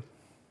are too.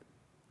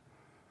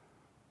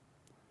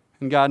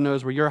 And God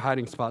knows where your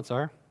hiding spots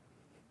are.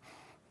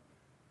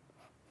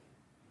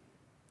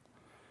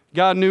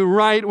 God knew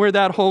right where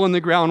that hole in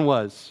the ground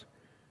was,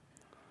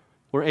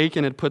 where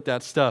Achan had put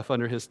that stuff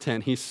under his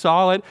tent. He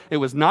saw it. It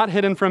was not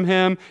hidden from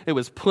him. It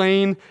was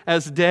plain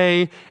as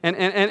day.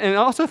 And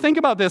also think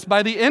about this.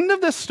 By the end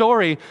of this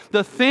story,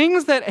 the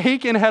things that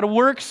Achan had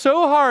worked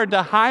so hard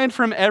to hide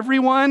from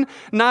everyone,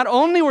 not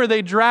only were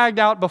they dragged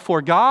out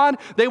before God,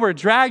 they were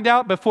dragged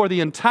out before the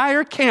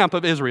entire camp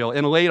of Israel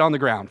and laid on the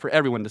ground for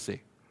everyone to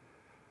see.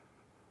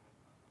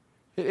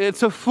 It's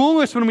so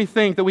foolish when we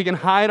think that we can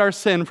hide our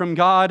sin from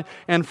God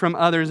and from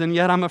others, and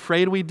yet I'm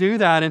afraid we do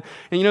that. And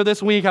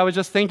this week I was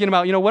just thinking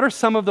about, what are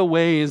some of the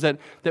ways that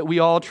we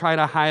all try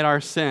to hide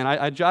our sin?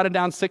 I jotted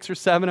down 6 or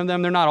 7 of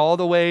them. They're not all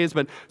the ways,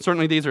 but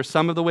certainly these are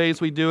some of the ways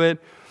we do it.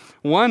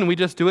 One, we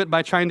just do it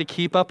by trying to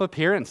keep up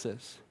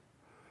appearances.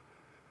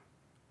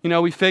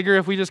 We figure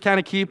if we just kind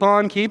of keep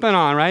on keeping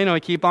on, right? We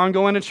keep on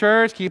going to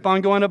church, keep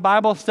on going to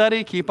Bible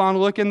study, keep on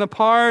looking the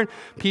part,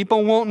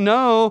 people won't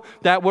know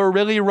that we're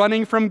really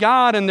running from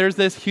God and there's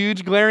this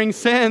huge glaring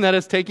sin that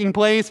is taking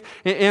place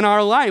in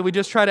our life. We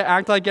just try to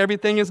act like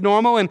everything is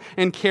normal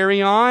and carry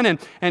on. And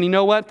you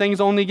know what? Things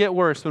only get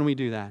worse when we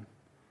do that.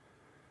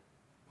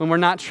 When we're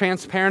not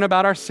transparent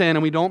about our sin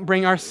and we don't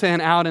bring our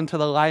sin out into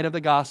the light of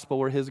the gospel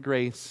where His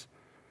grace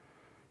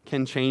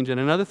can change it.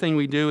 Another thing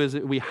we do is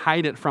we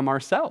hide it from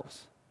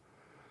ourselves.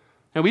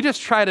 And we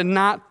just try to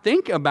not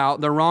think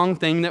about the wrong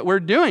thing that we're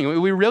doing.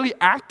 We really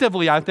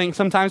actively, I think,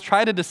 sometimes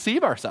try to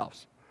deceive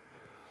ourselves.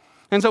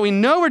 And so we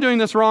know we're doing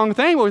this wrong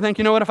thing, but we think,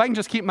 if I can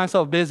just keep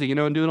myself busy,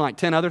 and doing like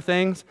 10 other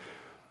things,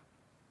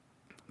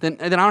 then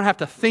I don't have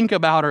to think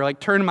about or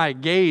turn my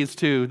gaze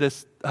to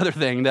this other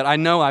thing that I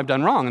know I've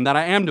done wrong and that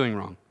I am doing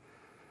wrong.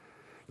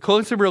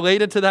 Closely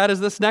related to that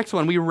is this next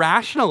one. We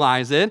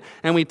rationalize it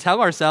and we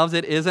tell ourselves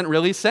it isn't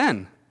really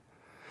sin.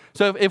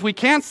 So if we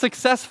can't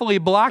successfully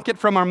block it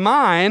from our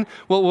mind,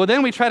 well,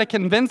 then we try to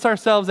convince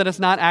ourselves that it's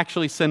not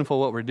actually sinful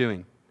what we're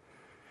doing.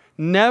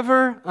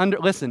 Never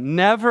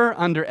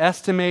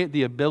underestimate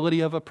the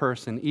ability of a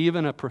person,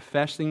 even a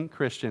professing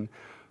Christian,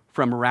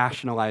 from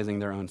rationalizing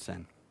their own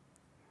sin.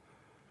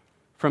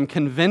 From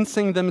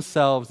convincing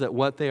themselves that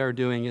what they are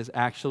doing is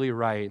actually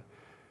right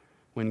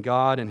when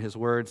God and His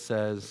Word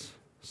says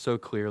so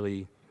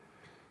clearly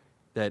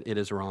that it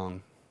is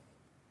wrong.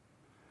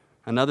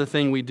 Another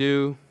thing we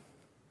do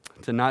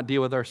to not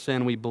deal with our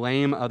sin, we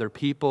blame other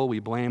people, we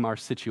blame our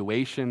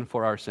situation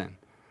for our sin,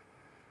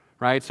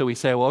 right? So we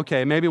say, well,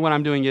 okay, maybe what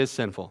I'm doing is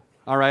sinful.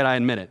 All right, I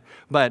admit it.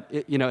 But,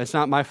 it's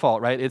not my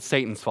fault, right? It's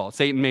Satan's fault.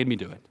 Satan made me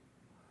do it,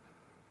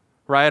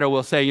 right? Or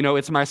we'll say,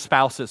 it's my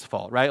spouse's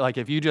fault, right? Like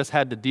if you just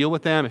had to deal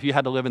with them, if you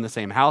had to live in the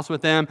same house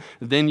with them,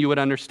 then you would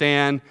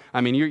understand.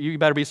 I mean, you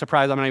better be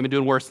surprised I'm not even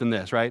doing worse than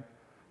this, right?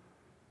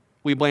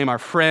 We blame our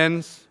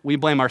friends. We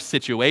blame our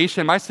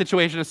situation. My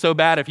situation is so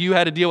bad. If you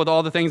had to deal with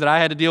all the things that I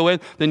had to deal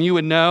with, then you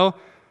would know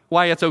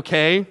why it's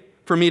okay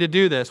for me to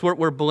do this.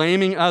 We're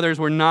blaming others.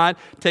 We're not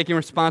taking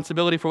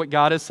responsibility for what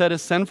God has said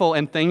is sinful,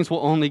 and things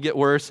will only get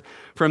worse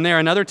from there.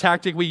 Another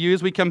tactic we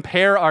use, we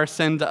compare our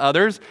sin to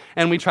others,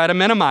 and we try to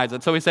minimize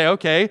it. So we say,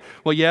 okay,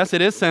 well, yes,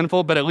 it is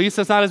sinful, but at least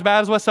it's not as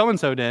bad as what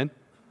so-and-so did.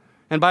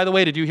 And by the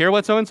way, did you hear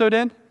what so-and-so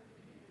did?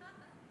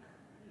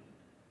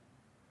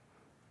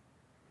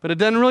 But it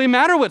doesn't really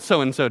matter what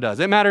so-and-so does.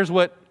 It matters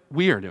what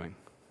we are doing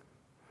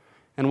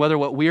and whether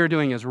what we are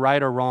doing is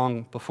right or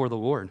wrong before the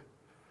Lord.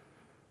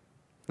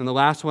 And the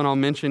last one I'll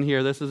mention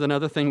here, this is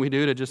another thing we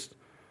do to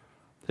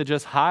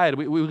just hide.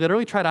 We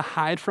literally try to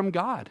hide from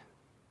God.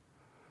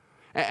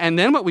 And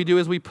then what we do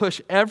is we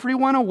push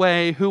everyone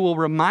away who will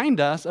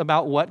remind us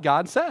about what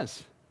God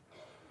says.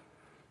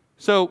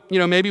 So,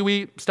 maybe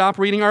we stop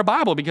reading our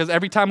Bible because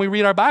every time we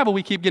read our Bible,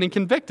 we keep getting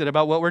convicted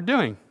about what we're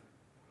doing.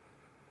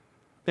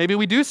 Maybe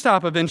we do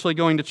stop eventually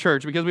going to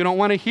church because we don't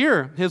want to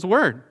hear His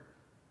word.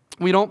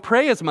 We don't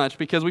pray as much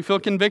because we feel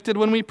convicted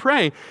when we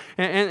pray.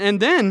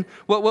 And then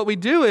what we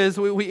do is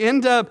we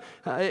end up,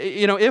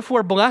 if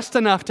we're blessed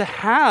enough to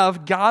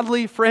have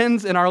godly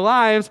friends in our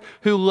lives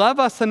who love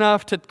us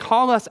enough to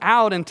call us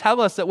out and tell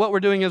us that what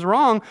we're doing is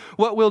wrong,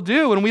 what we'll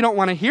do when we don't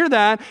want to hear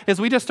that is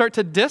we just start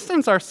to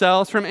distance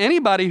ourselves from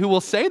anybody who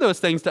will say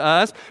those things to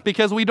us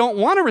because we don't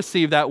want to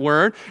receive that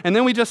word. And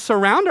then we just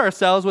surround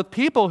ourselves with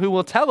people who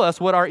will tell us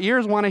what our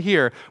ears want to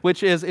hear,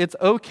 which is, it's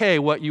okay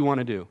what you want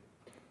to do.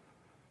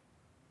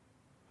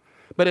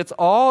 But it's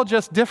all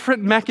just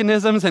different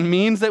mechanisms and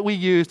means that we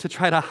use to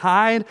try to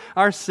hide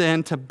our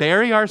sin, to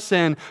bury our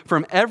sin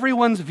from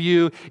everyone's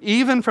view,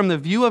 even from the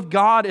view of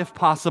God if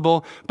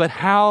possible. But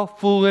how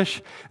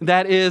foolish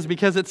that is,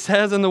 because it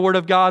says in the Word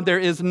of God, there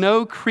is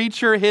no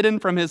creature hidden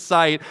from His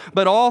sight,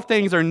 but all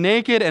things are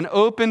naked and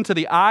open to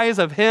the eyes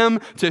of Him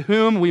to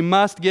whom we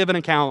must give an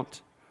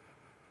account.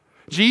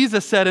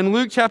 Jesus said in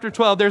Luke chapter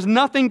 12, there's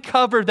nothing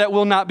covered that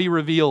will not be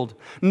revealed,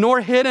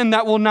 nor hidden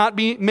that will not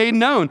be made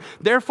known.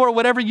 Therefore,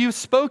 whatever you've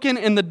spoken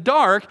in the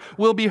dark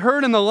will be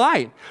heard in the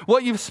light.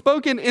 What you've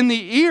spoken in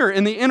the ear,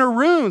 in the inner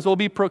rooms, will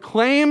be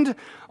proclaimed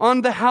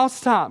on the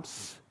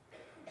housetops.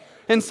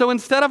 And so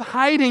instead of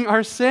hiding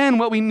our sin,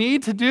 what we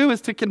need to do is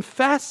to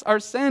confess our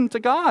sin to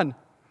God,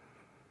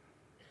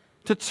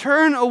 to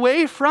turn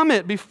away from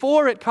it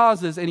before it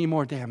causes any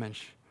more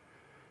damage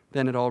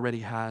than it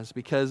already has.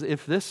 Because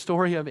if this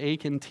story of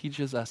Achan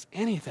teaches us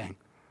anything,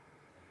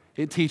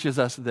 it teaches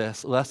us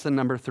this, lesson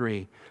number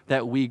 3,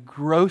 that we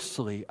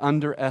grossly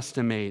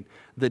underestimate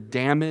the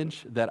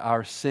damage that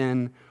our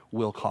sin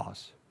will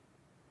cause.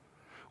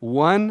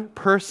 One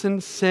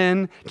person's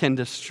sin can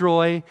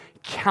destroy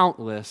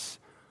countless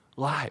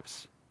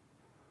lives.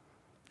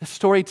 The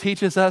story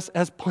teaches us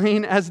as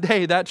plain as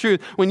day that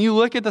truth. When you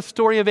look at the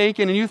story of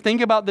Achan and you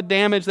think about the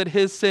damage that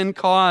his sin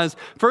caused,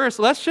 first,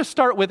 let's just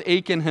start with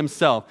Achan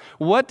himself.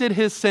 What did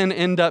his sin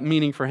end up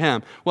meaning for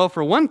him? Well,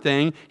 for one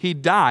thing, he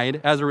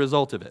died as a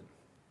result of it.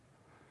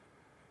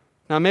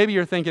 Now, maybe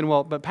you're thinking,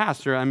 well, but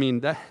Pastor, I mean,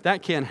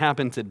 that can't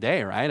happen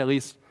today, right?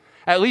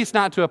 At least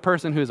not to a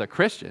person who's a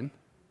Christian.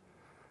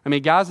 I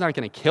mean, God's not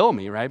going to kill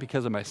me, right,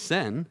 because of my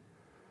sin.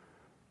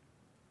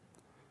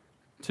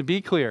 To be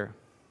clear,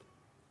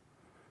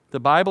 the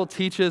Bible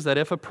teaches that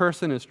if a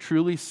person is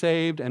truly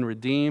saved and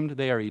redeemed,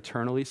 they are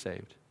eternally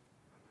saved,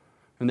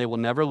 and they will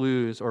never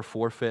lose or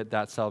forfeit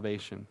that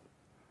salvation.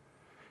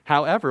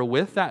 However,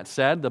 with that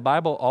said, the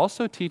Bible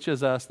also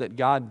teaches us that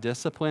God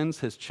disciplines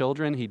His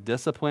children. He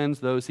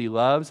disciplines those He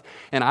loves,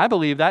 and I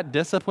believe that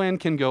discipline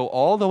can go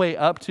all the way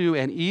up to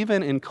and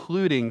even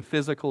including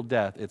physical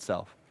death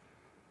itself.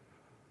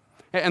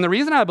 And the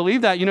reason I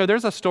believe that,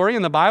 there's a story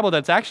in the Bible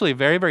that's actually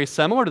very, very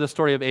similar to the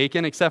story of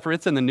Achan, except for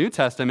it's in the New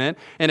Testament,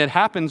 and it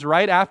happens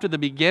right after the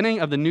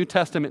beginning of the New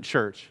Testament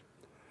church.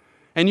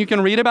 And you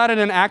can read about it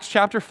in Acts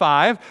chapter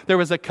 5. There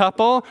was a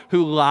couple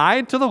who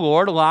lied to the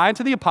Lord, lied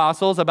to the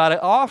apostles about an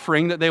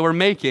offering that they were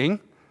making.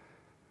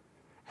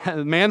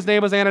 The man's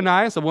name was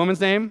Ananias, the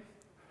woman's name,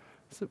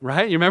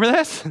 right? You remember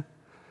this?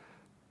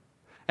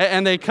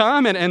 And they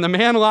come, and the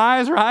man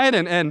lies, right?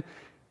 And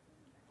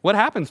what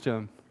happens to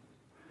him?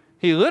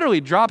 He literally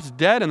drops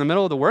dead in the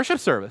middle of the worship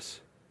service.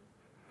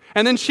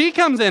 And then she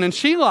comes in and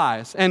she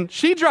lies, and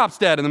she drops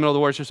dead in the middle of the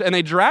worship service, and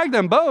they drag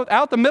them both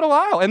out the middle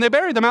aisle, and they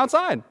buried them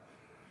outside.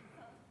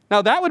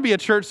 Now, that would be a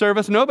church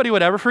service nobody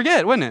would ever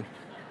forget, wouldn't it?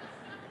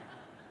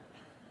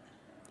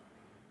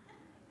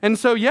 And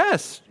so,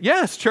 yes,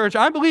 church,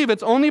 I believe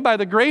it's only by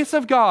the grace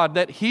of God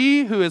that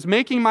He who is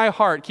making my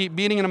heart keep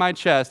beating into my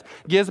chest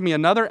gives me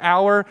another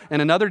hour and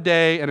another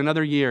day and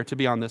another year to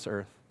be on this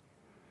earth.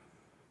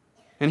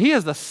 And He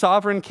is the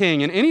sovereign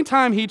King. And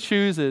anytime He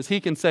chooses, He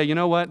can say, you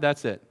know what,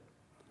 that's it.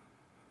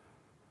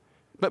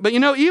 But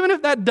even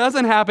if that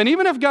doesn't happen,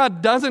 even if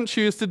God doesn't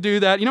choose to do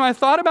that, I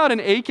thought about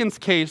in Achan's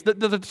case,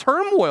 the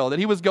turmoil that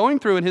he was going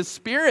through in his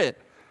spirit.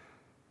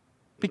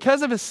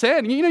 Because of his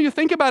sin. You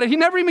think about it, he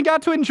never even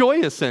got to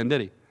enjoy his sin,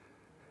 did he?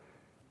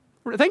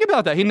 Think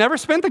about that. He never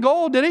spent the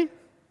gold, did he?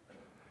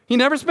 He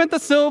never spent the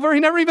silver.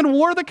 He never even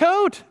wore the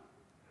coat.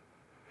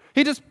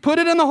 He just put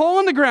it in the hole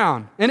in the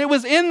ground. And it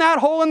was in that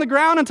hole in the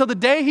ground until the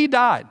day he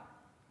died.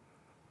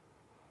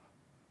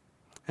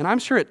 And I'm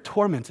sure it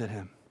tormented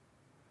him.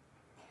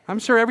 I'm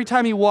sure every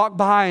time he walked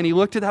by and he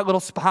looked at that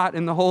little spot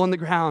in the hole in the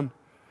ground,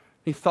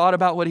 he thought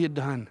about what he had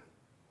done.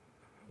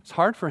 It's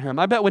hard for him.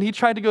 I bet when he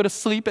tried to go to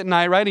sleep at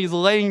night, right, he's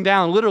laying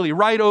down literally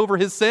right over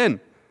his sin.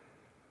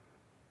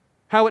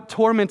 How it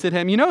tormented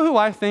him. You know who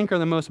I think are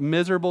the most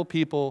miserable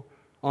people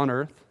on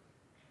earth?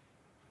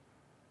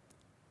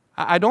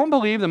 I don't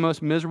believe the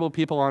most miserable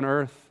people on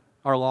earth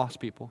are lost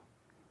people.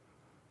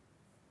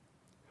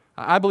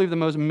 I believe the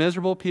most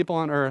miserable people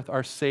on earth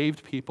are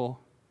saved people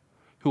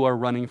who are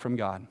running from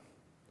God.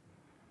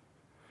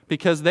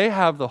 Because they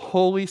have the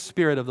Holy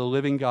Spirit of the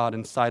living God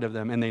inside of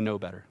them and they know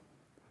better.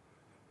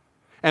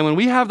 And when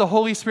we have the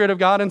Holy Spirit of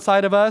God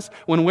inside of us,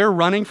 when we're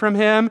running from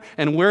him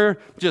and we're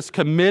just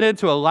committed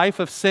to a life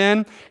of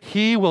sin,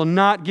 he will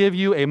not give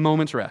you a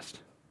moment's rest.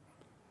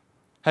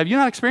 Have you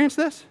not experienced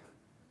this?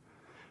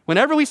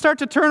 Whenever we start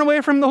to turn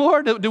away from the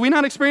Lord, do we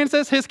not experience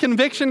this? His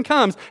conviction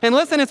comes. And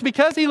listen, it's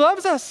because he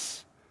loves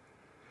us.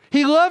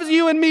 He loves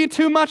you and me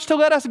too much to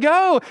let us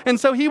go. And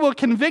so he will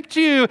convict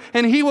you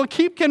and he will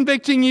keep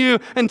convicting you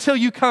until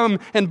you come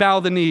and bow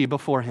the knee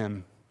before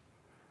him.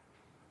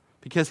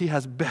 Because he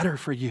has better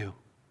for you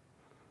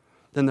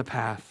than the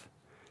path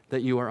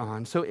that you are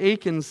on. So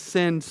Achan's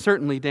sin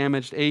certainly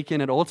damaged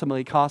Achan. It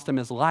ultimately cost him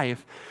his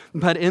life.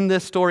 But in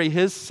this story,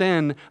 his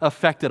sin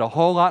affected a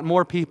whole lot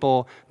more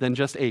people than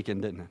just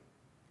Achan, didn't it?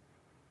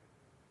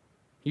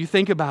 You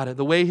think about it,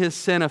 the way his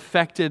sin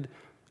affected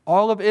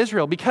all of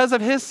Israel. Because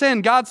of his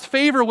sin, God's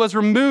favor was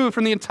removed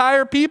from the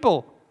entire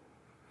people.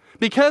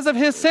 Because of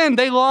his sin,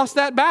 they lost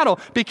that battle.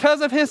 Because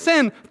of his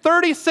sin,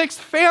 36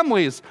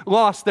 families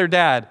lost their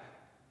dad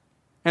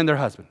and their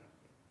husband.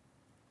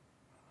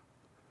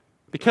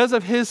 Because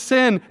of his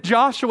sin,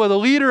 Joshua, the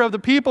leader of the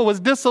people, was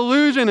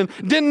disillusioned and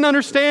didn't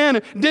understand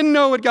and didn't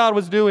know what God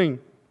was doing.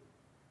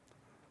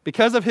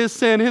 Because of his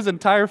sin, his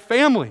entire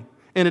family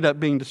ended up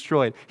being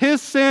destroyed. His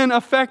sin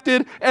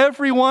affected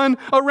everyone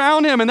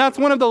around him. And that's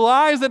one of the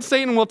lies that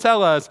Satan will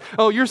tell us.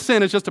 Oh, your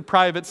sin is just a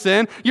private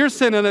sin. Your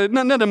sin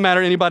doesn't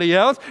matter to anybody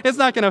else. It's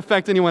not going to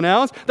affect anyone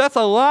else. That's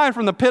a lie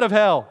from the pit of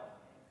hell.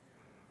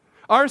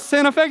 Our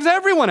sin affects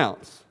everyone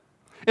else.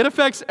 It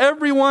affects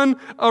everyone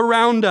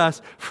around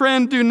us.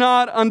 Friend, do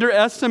not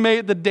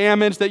underestimate the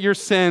damage that your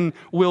sin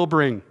will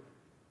bring.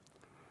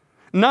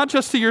 Not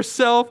just to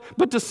yourself,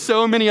 but to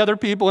so many other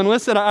people. And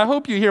listen, I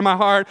hope you hear my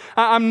heart.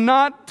 I'm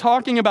not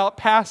talking about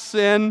past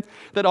sin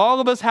that all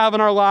of us have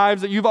in our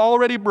lives that you've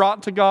already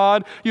brought to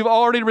God. You've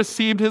already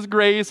received his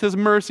grace, his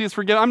mercy, his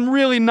forgiveness. I'm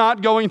really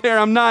not going there.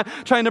 I'm not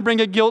trying to bring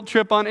a guilt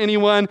trip on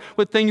anyone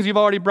with things you've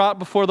already brought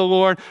before the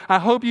Lord. I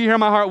hope you hear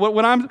my heart.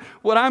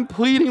 What I'm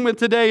pleading with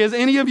today is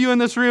any of you in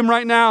this room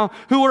right now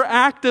who are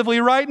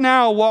actively right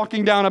now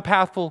walking down a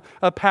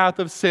path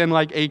of sin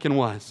like Achan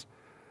was.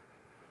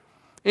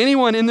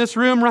 Anyone in this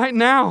room right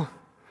now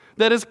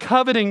that is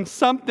coveting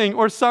something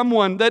or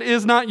someone that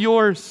is not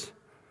yours.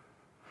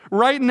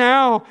 Right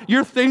now,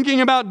 you're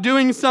thinking about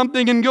doing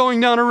something and going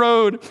down a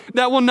road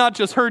that will not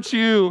just hurt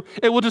you,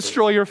 it will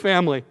destroy your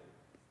family.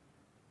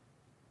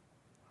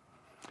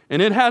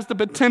 And it has the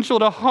potential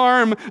to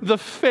harm the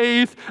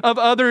faith of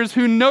others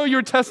who know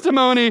your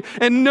testimony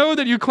and know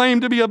that you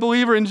claim to be a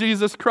believer in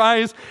Jesus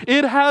Christ.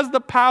 It has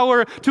the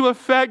power to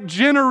affect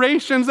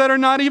generations that are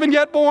not even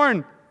yet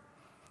born.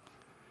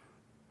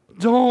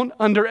 Don't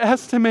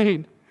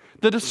underestimate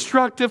the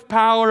destructive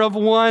power of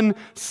one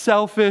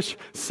selfish,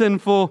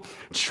 sinful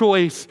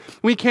choice.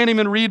 We can't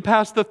even read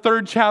past the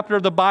 3rd chapter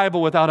of the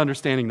Bible without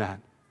understanding that.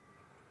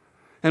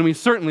 And we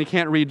certainly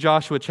can't read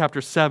Joshua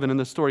chapter 7 and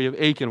the story of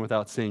Achan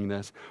without seeing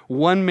this.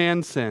 One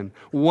man's sin,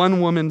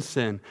 one woman's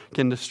sin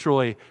can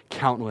destroy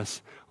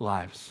countless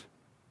lives.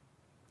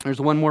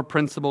 There's one more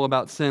principle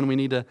about sin we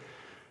need to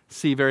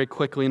see very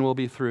quickly and we'll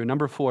be through.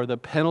 Number 4, the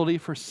penalty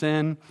for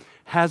sin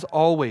has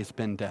always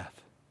been death.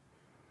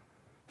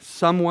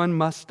 Someone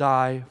must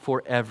die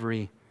for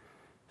every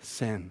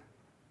sin.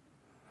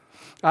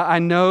 I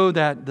know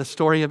that the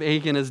story of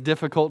Achan is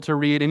difficult to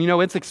read, and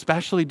it's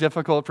especially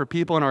difficult for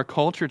people in our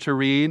culture to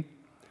read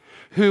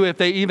who, if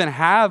they even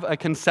have a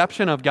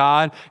conception of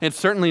God, it's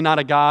certainly not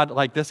a God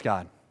like this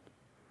God.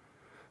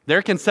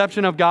 Their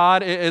conception of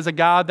God is a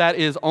God that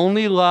is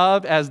only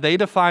love as they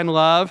define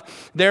love,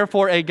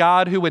 therefore a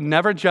God who would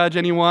never judge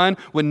anyone,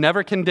 would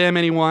never condemn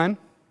anyone.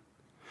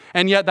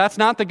 And yet that's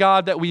not the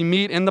God that we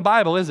meet in the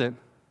Bible, is it?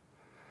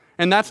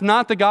 And that's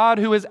not the God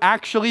who is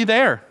actually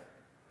there.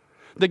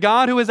 The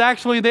God who is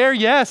actually there,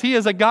 yes, he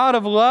is a God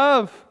of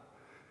love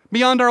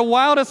beyond our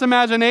wildest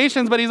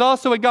imaginations, but he's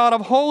also a God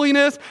of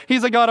holiness.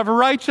 He's a God of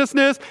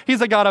righteousness.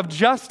 He's a God of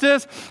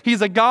justice.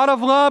 He's a God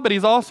of love, but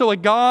he's also a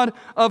God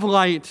of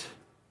light.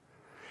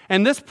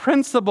 And this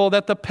principle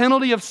that the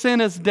penalty of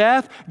sin is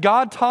death,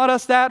 God taught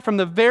us that from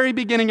the very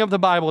beginning of the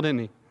Bible,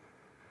 didn't he?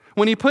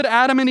 When he put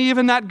Adam and Eve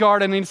in that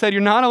garden and he said,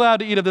 you're not allowed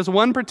to eat of this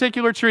one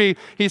particular tree,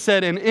 he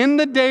said, and in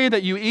the day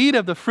that you eat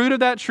of the fruit of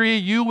that tree,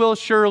 you will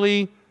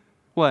surely,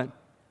 what?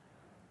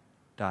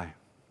 Die.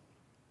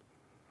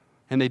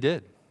 And they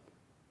did.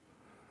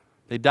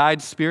 They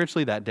died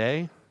spiritually that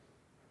day.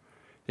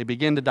 They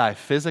began to die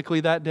physically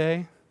that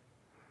day.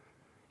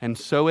 And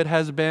so it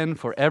has been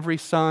for every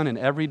son and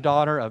every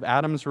daughter of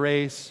Adam's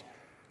race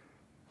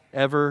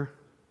ever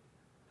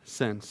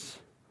since.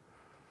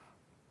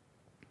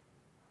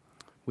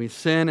 We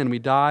sin and we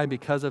die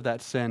because of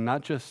that sin,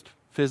 not just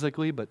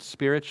physically, but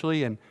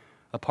spiritually, and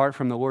apart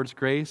from the Lord's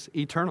grace,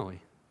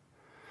 eternally.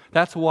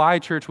 That's why,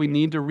 church, we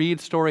need to read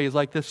stories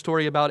like this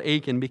story about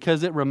Achan,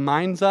 because it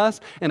reminds us,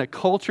 in a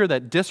culture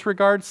that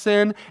disregards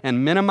sin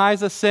and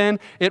minimizes sin,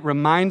 it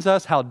reminds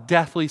us how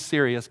deathly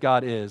serious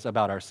God is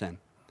about our sin.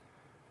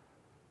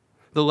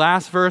 The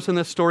last verse in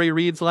this story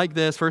reads like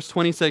this, verse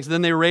 26,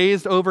 then they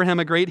raised over him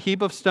a great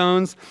heap of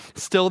stones,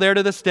 still there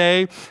to this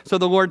day. So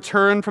the Lord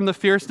turned from the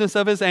fierceness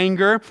of his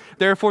anger.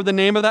 Therefore, the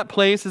name of that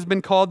place has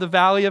been called the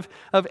Valley of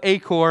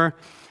Achor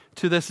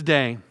to this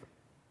day.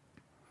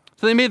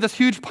 So they made this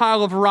huge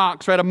pile of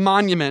rocks, right, a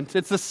monument.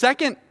 It's the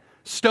second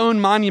stone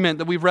monument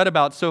that we've read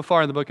about so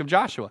far in the book of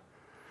Joshua.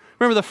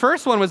 Remember, the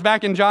first one was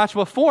back in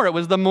Joshua 4. It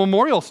was the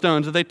memorial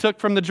stones that they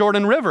took from the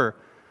Jordan River.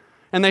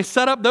 And they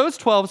set up those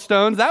 12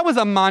 stones. That was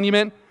a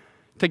monument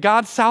to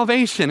God's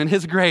salvation and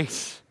his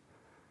grace.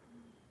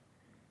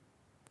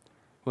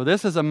 Well,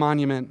 this is a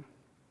monument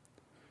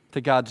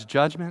to God's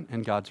judgment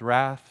and God's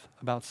wrath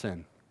about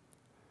sin.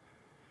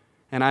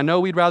 And I know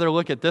we'd rather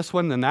look at this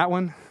one than that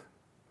one,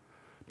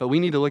 but we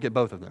need to look at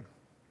both of them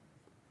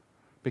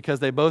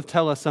because they both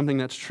tell us something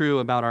that's true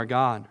about our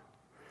God.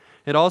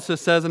 It also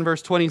says in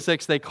verse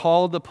 26, they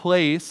called the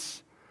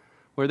place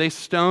where they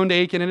stoned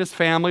Achan and his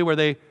family, where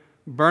they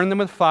burned them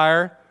with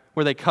fire,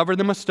 where they covered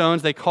them with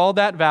stones. They called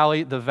that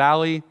valley the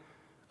Valley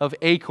of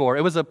Achor.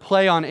 It was a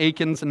play on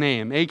Achan's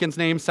name. Achan's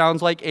name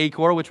sounds like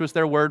Achor, which was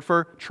their word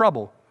for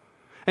trouble.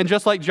 And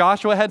just like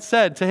Joshua had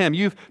said to him,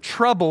 you've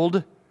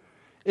troubled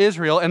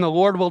Israel, and the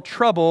Lord will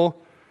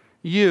trouble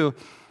you.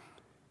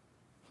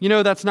 You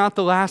know, that's not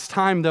the last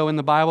time, though, in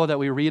the Bible that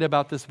we read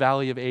about this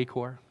Valley of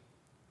Achor.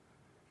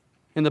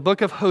 In the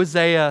book of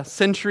Hosea,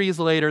 centuries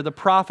later, the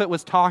prophet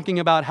was talking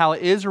about how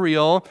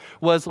Israel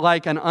was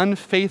like an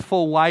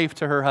unfaithful wife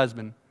to her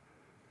husband.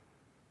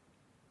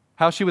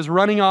 How she was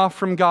running off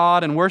from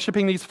God and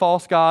worshiping these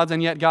false gods,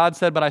 and yet God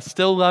said, but I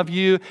still love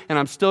you, and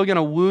I'm still going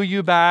to woo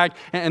you back.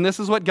 And this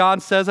is what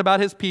God says about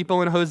his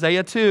people in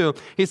Hosea 2.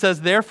 He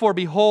says, therefore,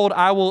 behold,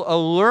 I will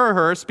allure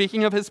her,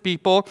 speaking of his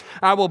people.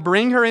 I will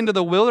bring her into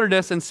the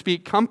wilderness and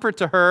speak comfort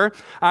to her.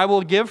 I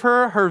will give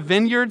her her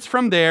vineyards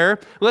from there.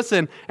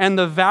 Listen, and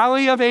the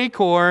valley of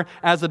Achor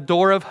as a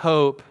door of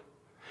hope.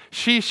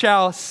 She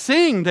shall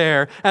sing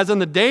there as in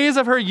the days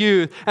of her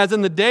youth, as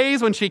in the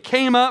days when she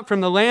came up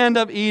from the land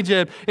of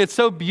Egypt. It's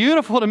so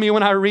beautiful to me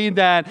when I read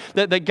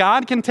that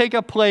God can take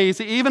a place,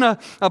 even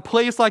a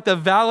place like the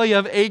Valley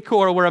of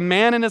Achor, where a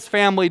man and his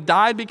family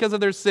died because of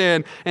their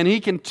sin, and he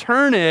can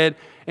turn it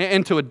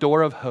into a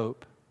door of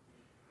hope.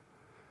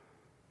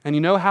 And you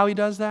know how he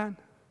does that?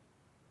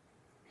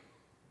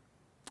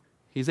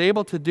 He's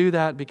able to do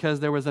that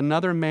because there was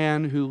another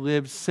man who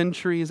lived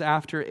centuries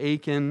after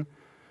Achan,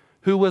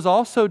 who was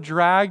also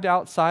dragged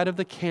outside of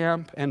the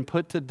camp and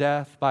put to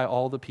death by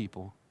all the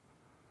people.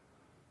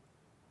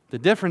 The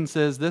difference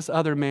is this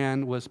other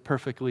man was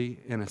perfectly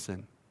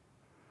innocent.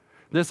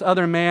 This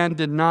other man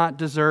did not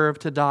deserve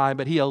to die,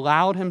 but he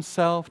allowed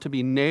himself to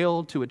be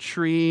nailed to a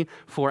tree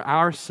for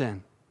our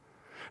sin.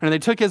 And they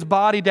took his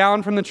body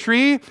down from the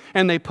tree,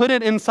 and they put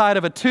it inside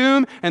of a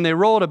tomb, and they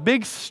rolled a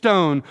big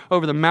stone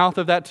over the mouth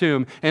of that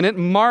tomb. And it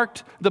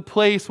marked the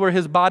place where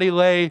his body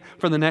lay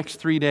for the next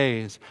 3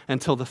 days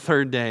until the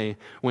third day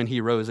when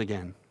he rose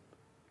again.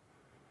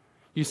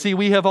 You see,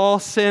 we have all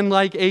sinned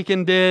like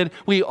Achan did.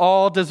 We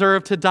all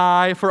deserve to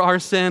die for our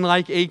sin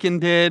like Achan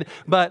did.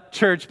 But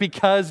church,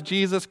 because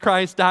Jesus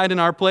Christ died in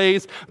our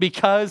place,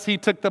 because he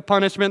took the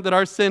punishment that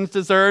our sins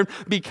deserved,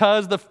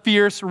 because the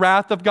fierce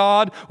wrath of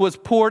God was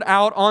poured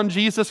out on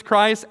Jesus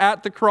Christ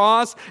at the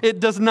cross, it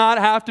does not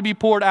have to be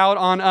poured out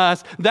on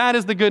us. That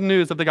is the good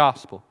news of the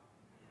gospel.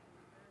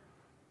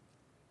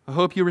 I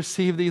hope you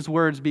receive these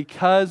words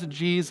because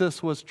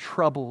Jesus was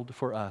troubled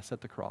for us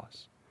at the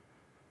cross.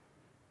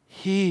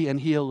 He and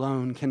he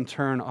alone can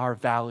turn our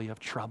valley of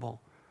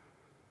trouble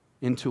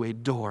into a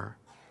door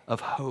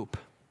of hope.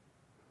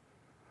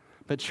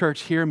 But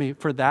church, hear me,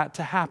 for that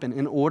to happen,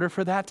 in order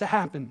for that to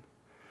happen,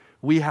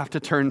 we have to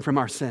turn from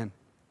our sin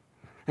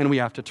and we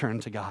have to turn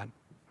to God.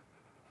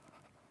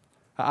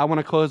 I want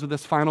to close with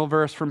this final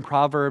verse from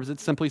Proverbs.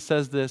 It simply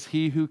says this: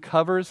 he who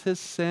covers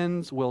his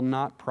sins will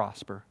not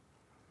prosper,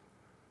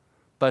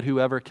 but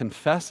whoever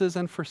confesses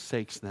and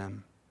forsakes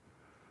them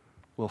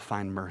will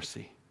find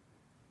mercy.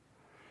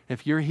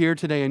 If you're here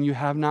today and you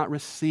have not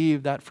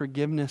received that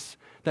forgiveness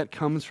that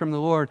comes from the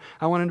Lord,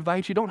 I want to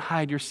invite you, don't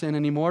hide your sin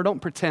anymore. Don't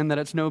pretend that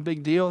it's no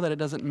big deal, that it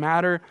doesn't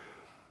matter.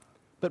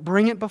 But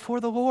bring it before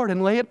the Lord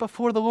and lay it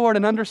before the Lord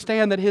and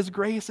understand that his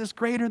grace is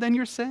greater than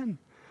your sin.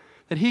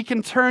 that he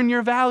can turn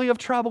your valley of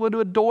trouble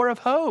into a door of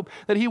hope,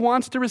 that he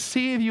wants to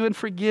receive you and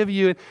forgive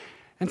you.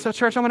 And so,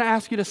 church, I want to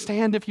ask you to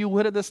stand if you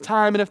would at this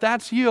time. And if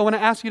that's you, I want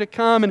to ask you to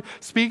come and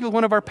speak with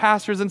one of our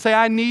pastors and say,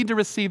 I need to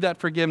receive that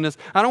forgiveness.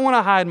 I don't want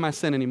to hide my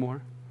sin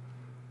anymore.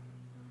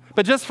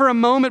 But just for a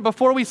moment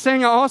before we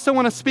sing, I also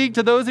want to speak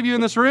to those of you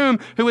in this room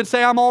who would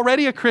say, I'm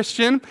already a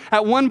Christian.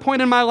 At one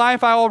point in my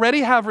life, I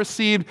already have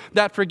received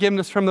that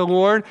forgiveness from the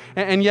Lord.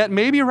 And yet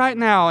maybe right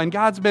now, and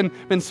God's been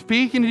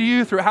speaking to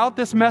you throughout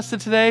this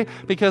message today,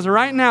 because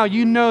right now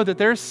you know that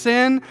there's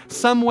sin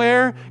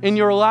somewhere in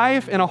your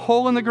life, in a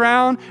hole in the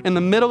ground, in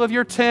the middle of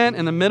your tent,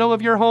 in the middle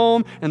of your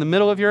home, in the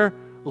middle of your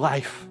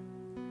life.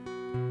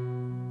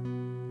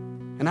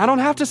 And I don't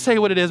have to say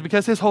what it is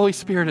because His Holy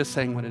Spirit is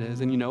saying what it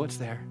is, and you know it's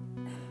there.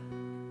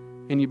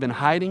 And you've been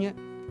hiding it,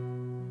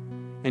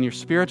 and your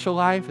spiritual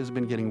life has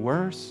been getting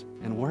worse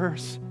and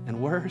worse and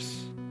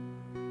worse.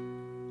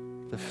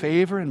 The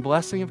favor and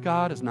blessing of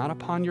God is not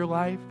upon your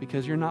life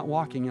because you're not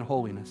walking in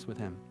holiness with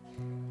Him.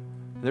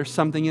 There's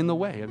something in the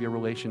way of your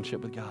relationship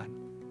with God.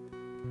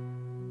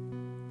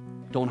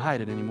 Don't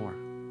hide it anymore.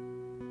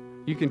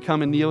 You can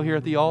come and kneel here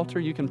at the altar.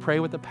 You can pray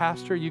with the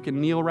pastor. You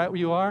can kneel right where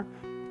you are.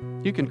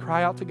 You can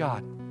cry out to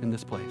God in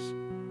this place.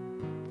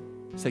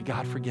 Say,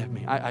 God, forgive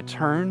me. I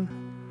turn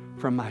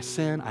from my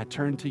sin. I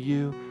turn to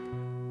you.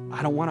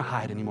 I don't want to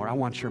hide anymore. I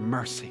want your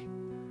mercy.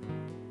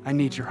 I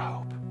need your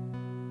hope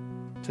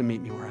to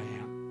meet me where I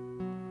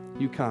am.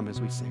 You come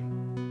as we sing.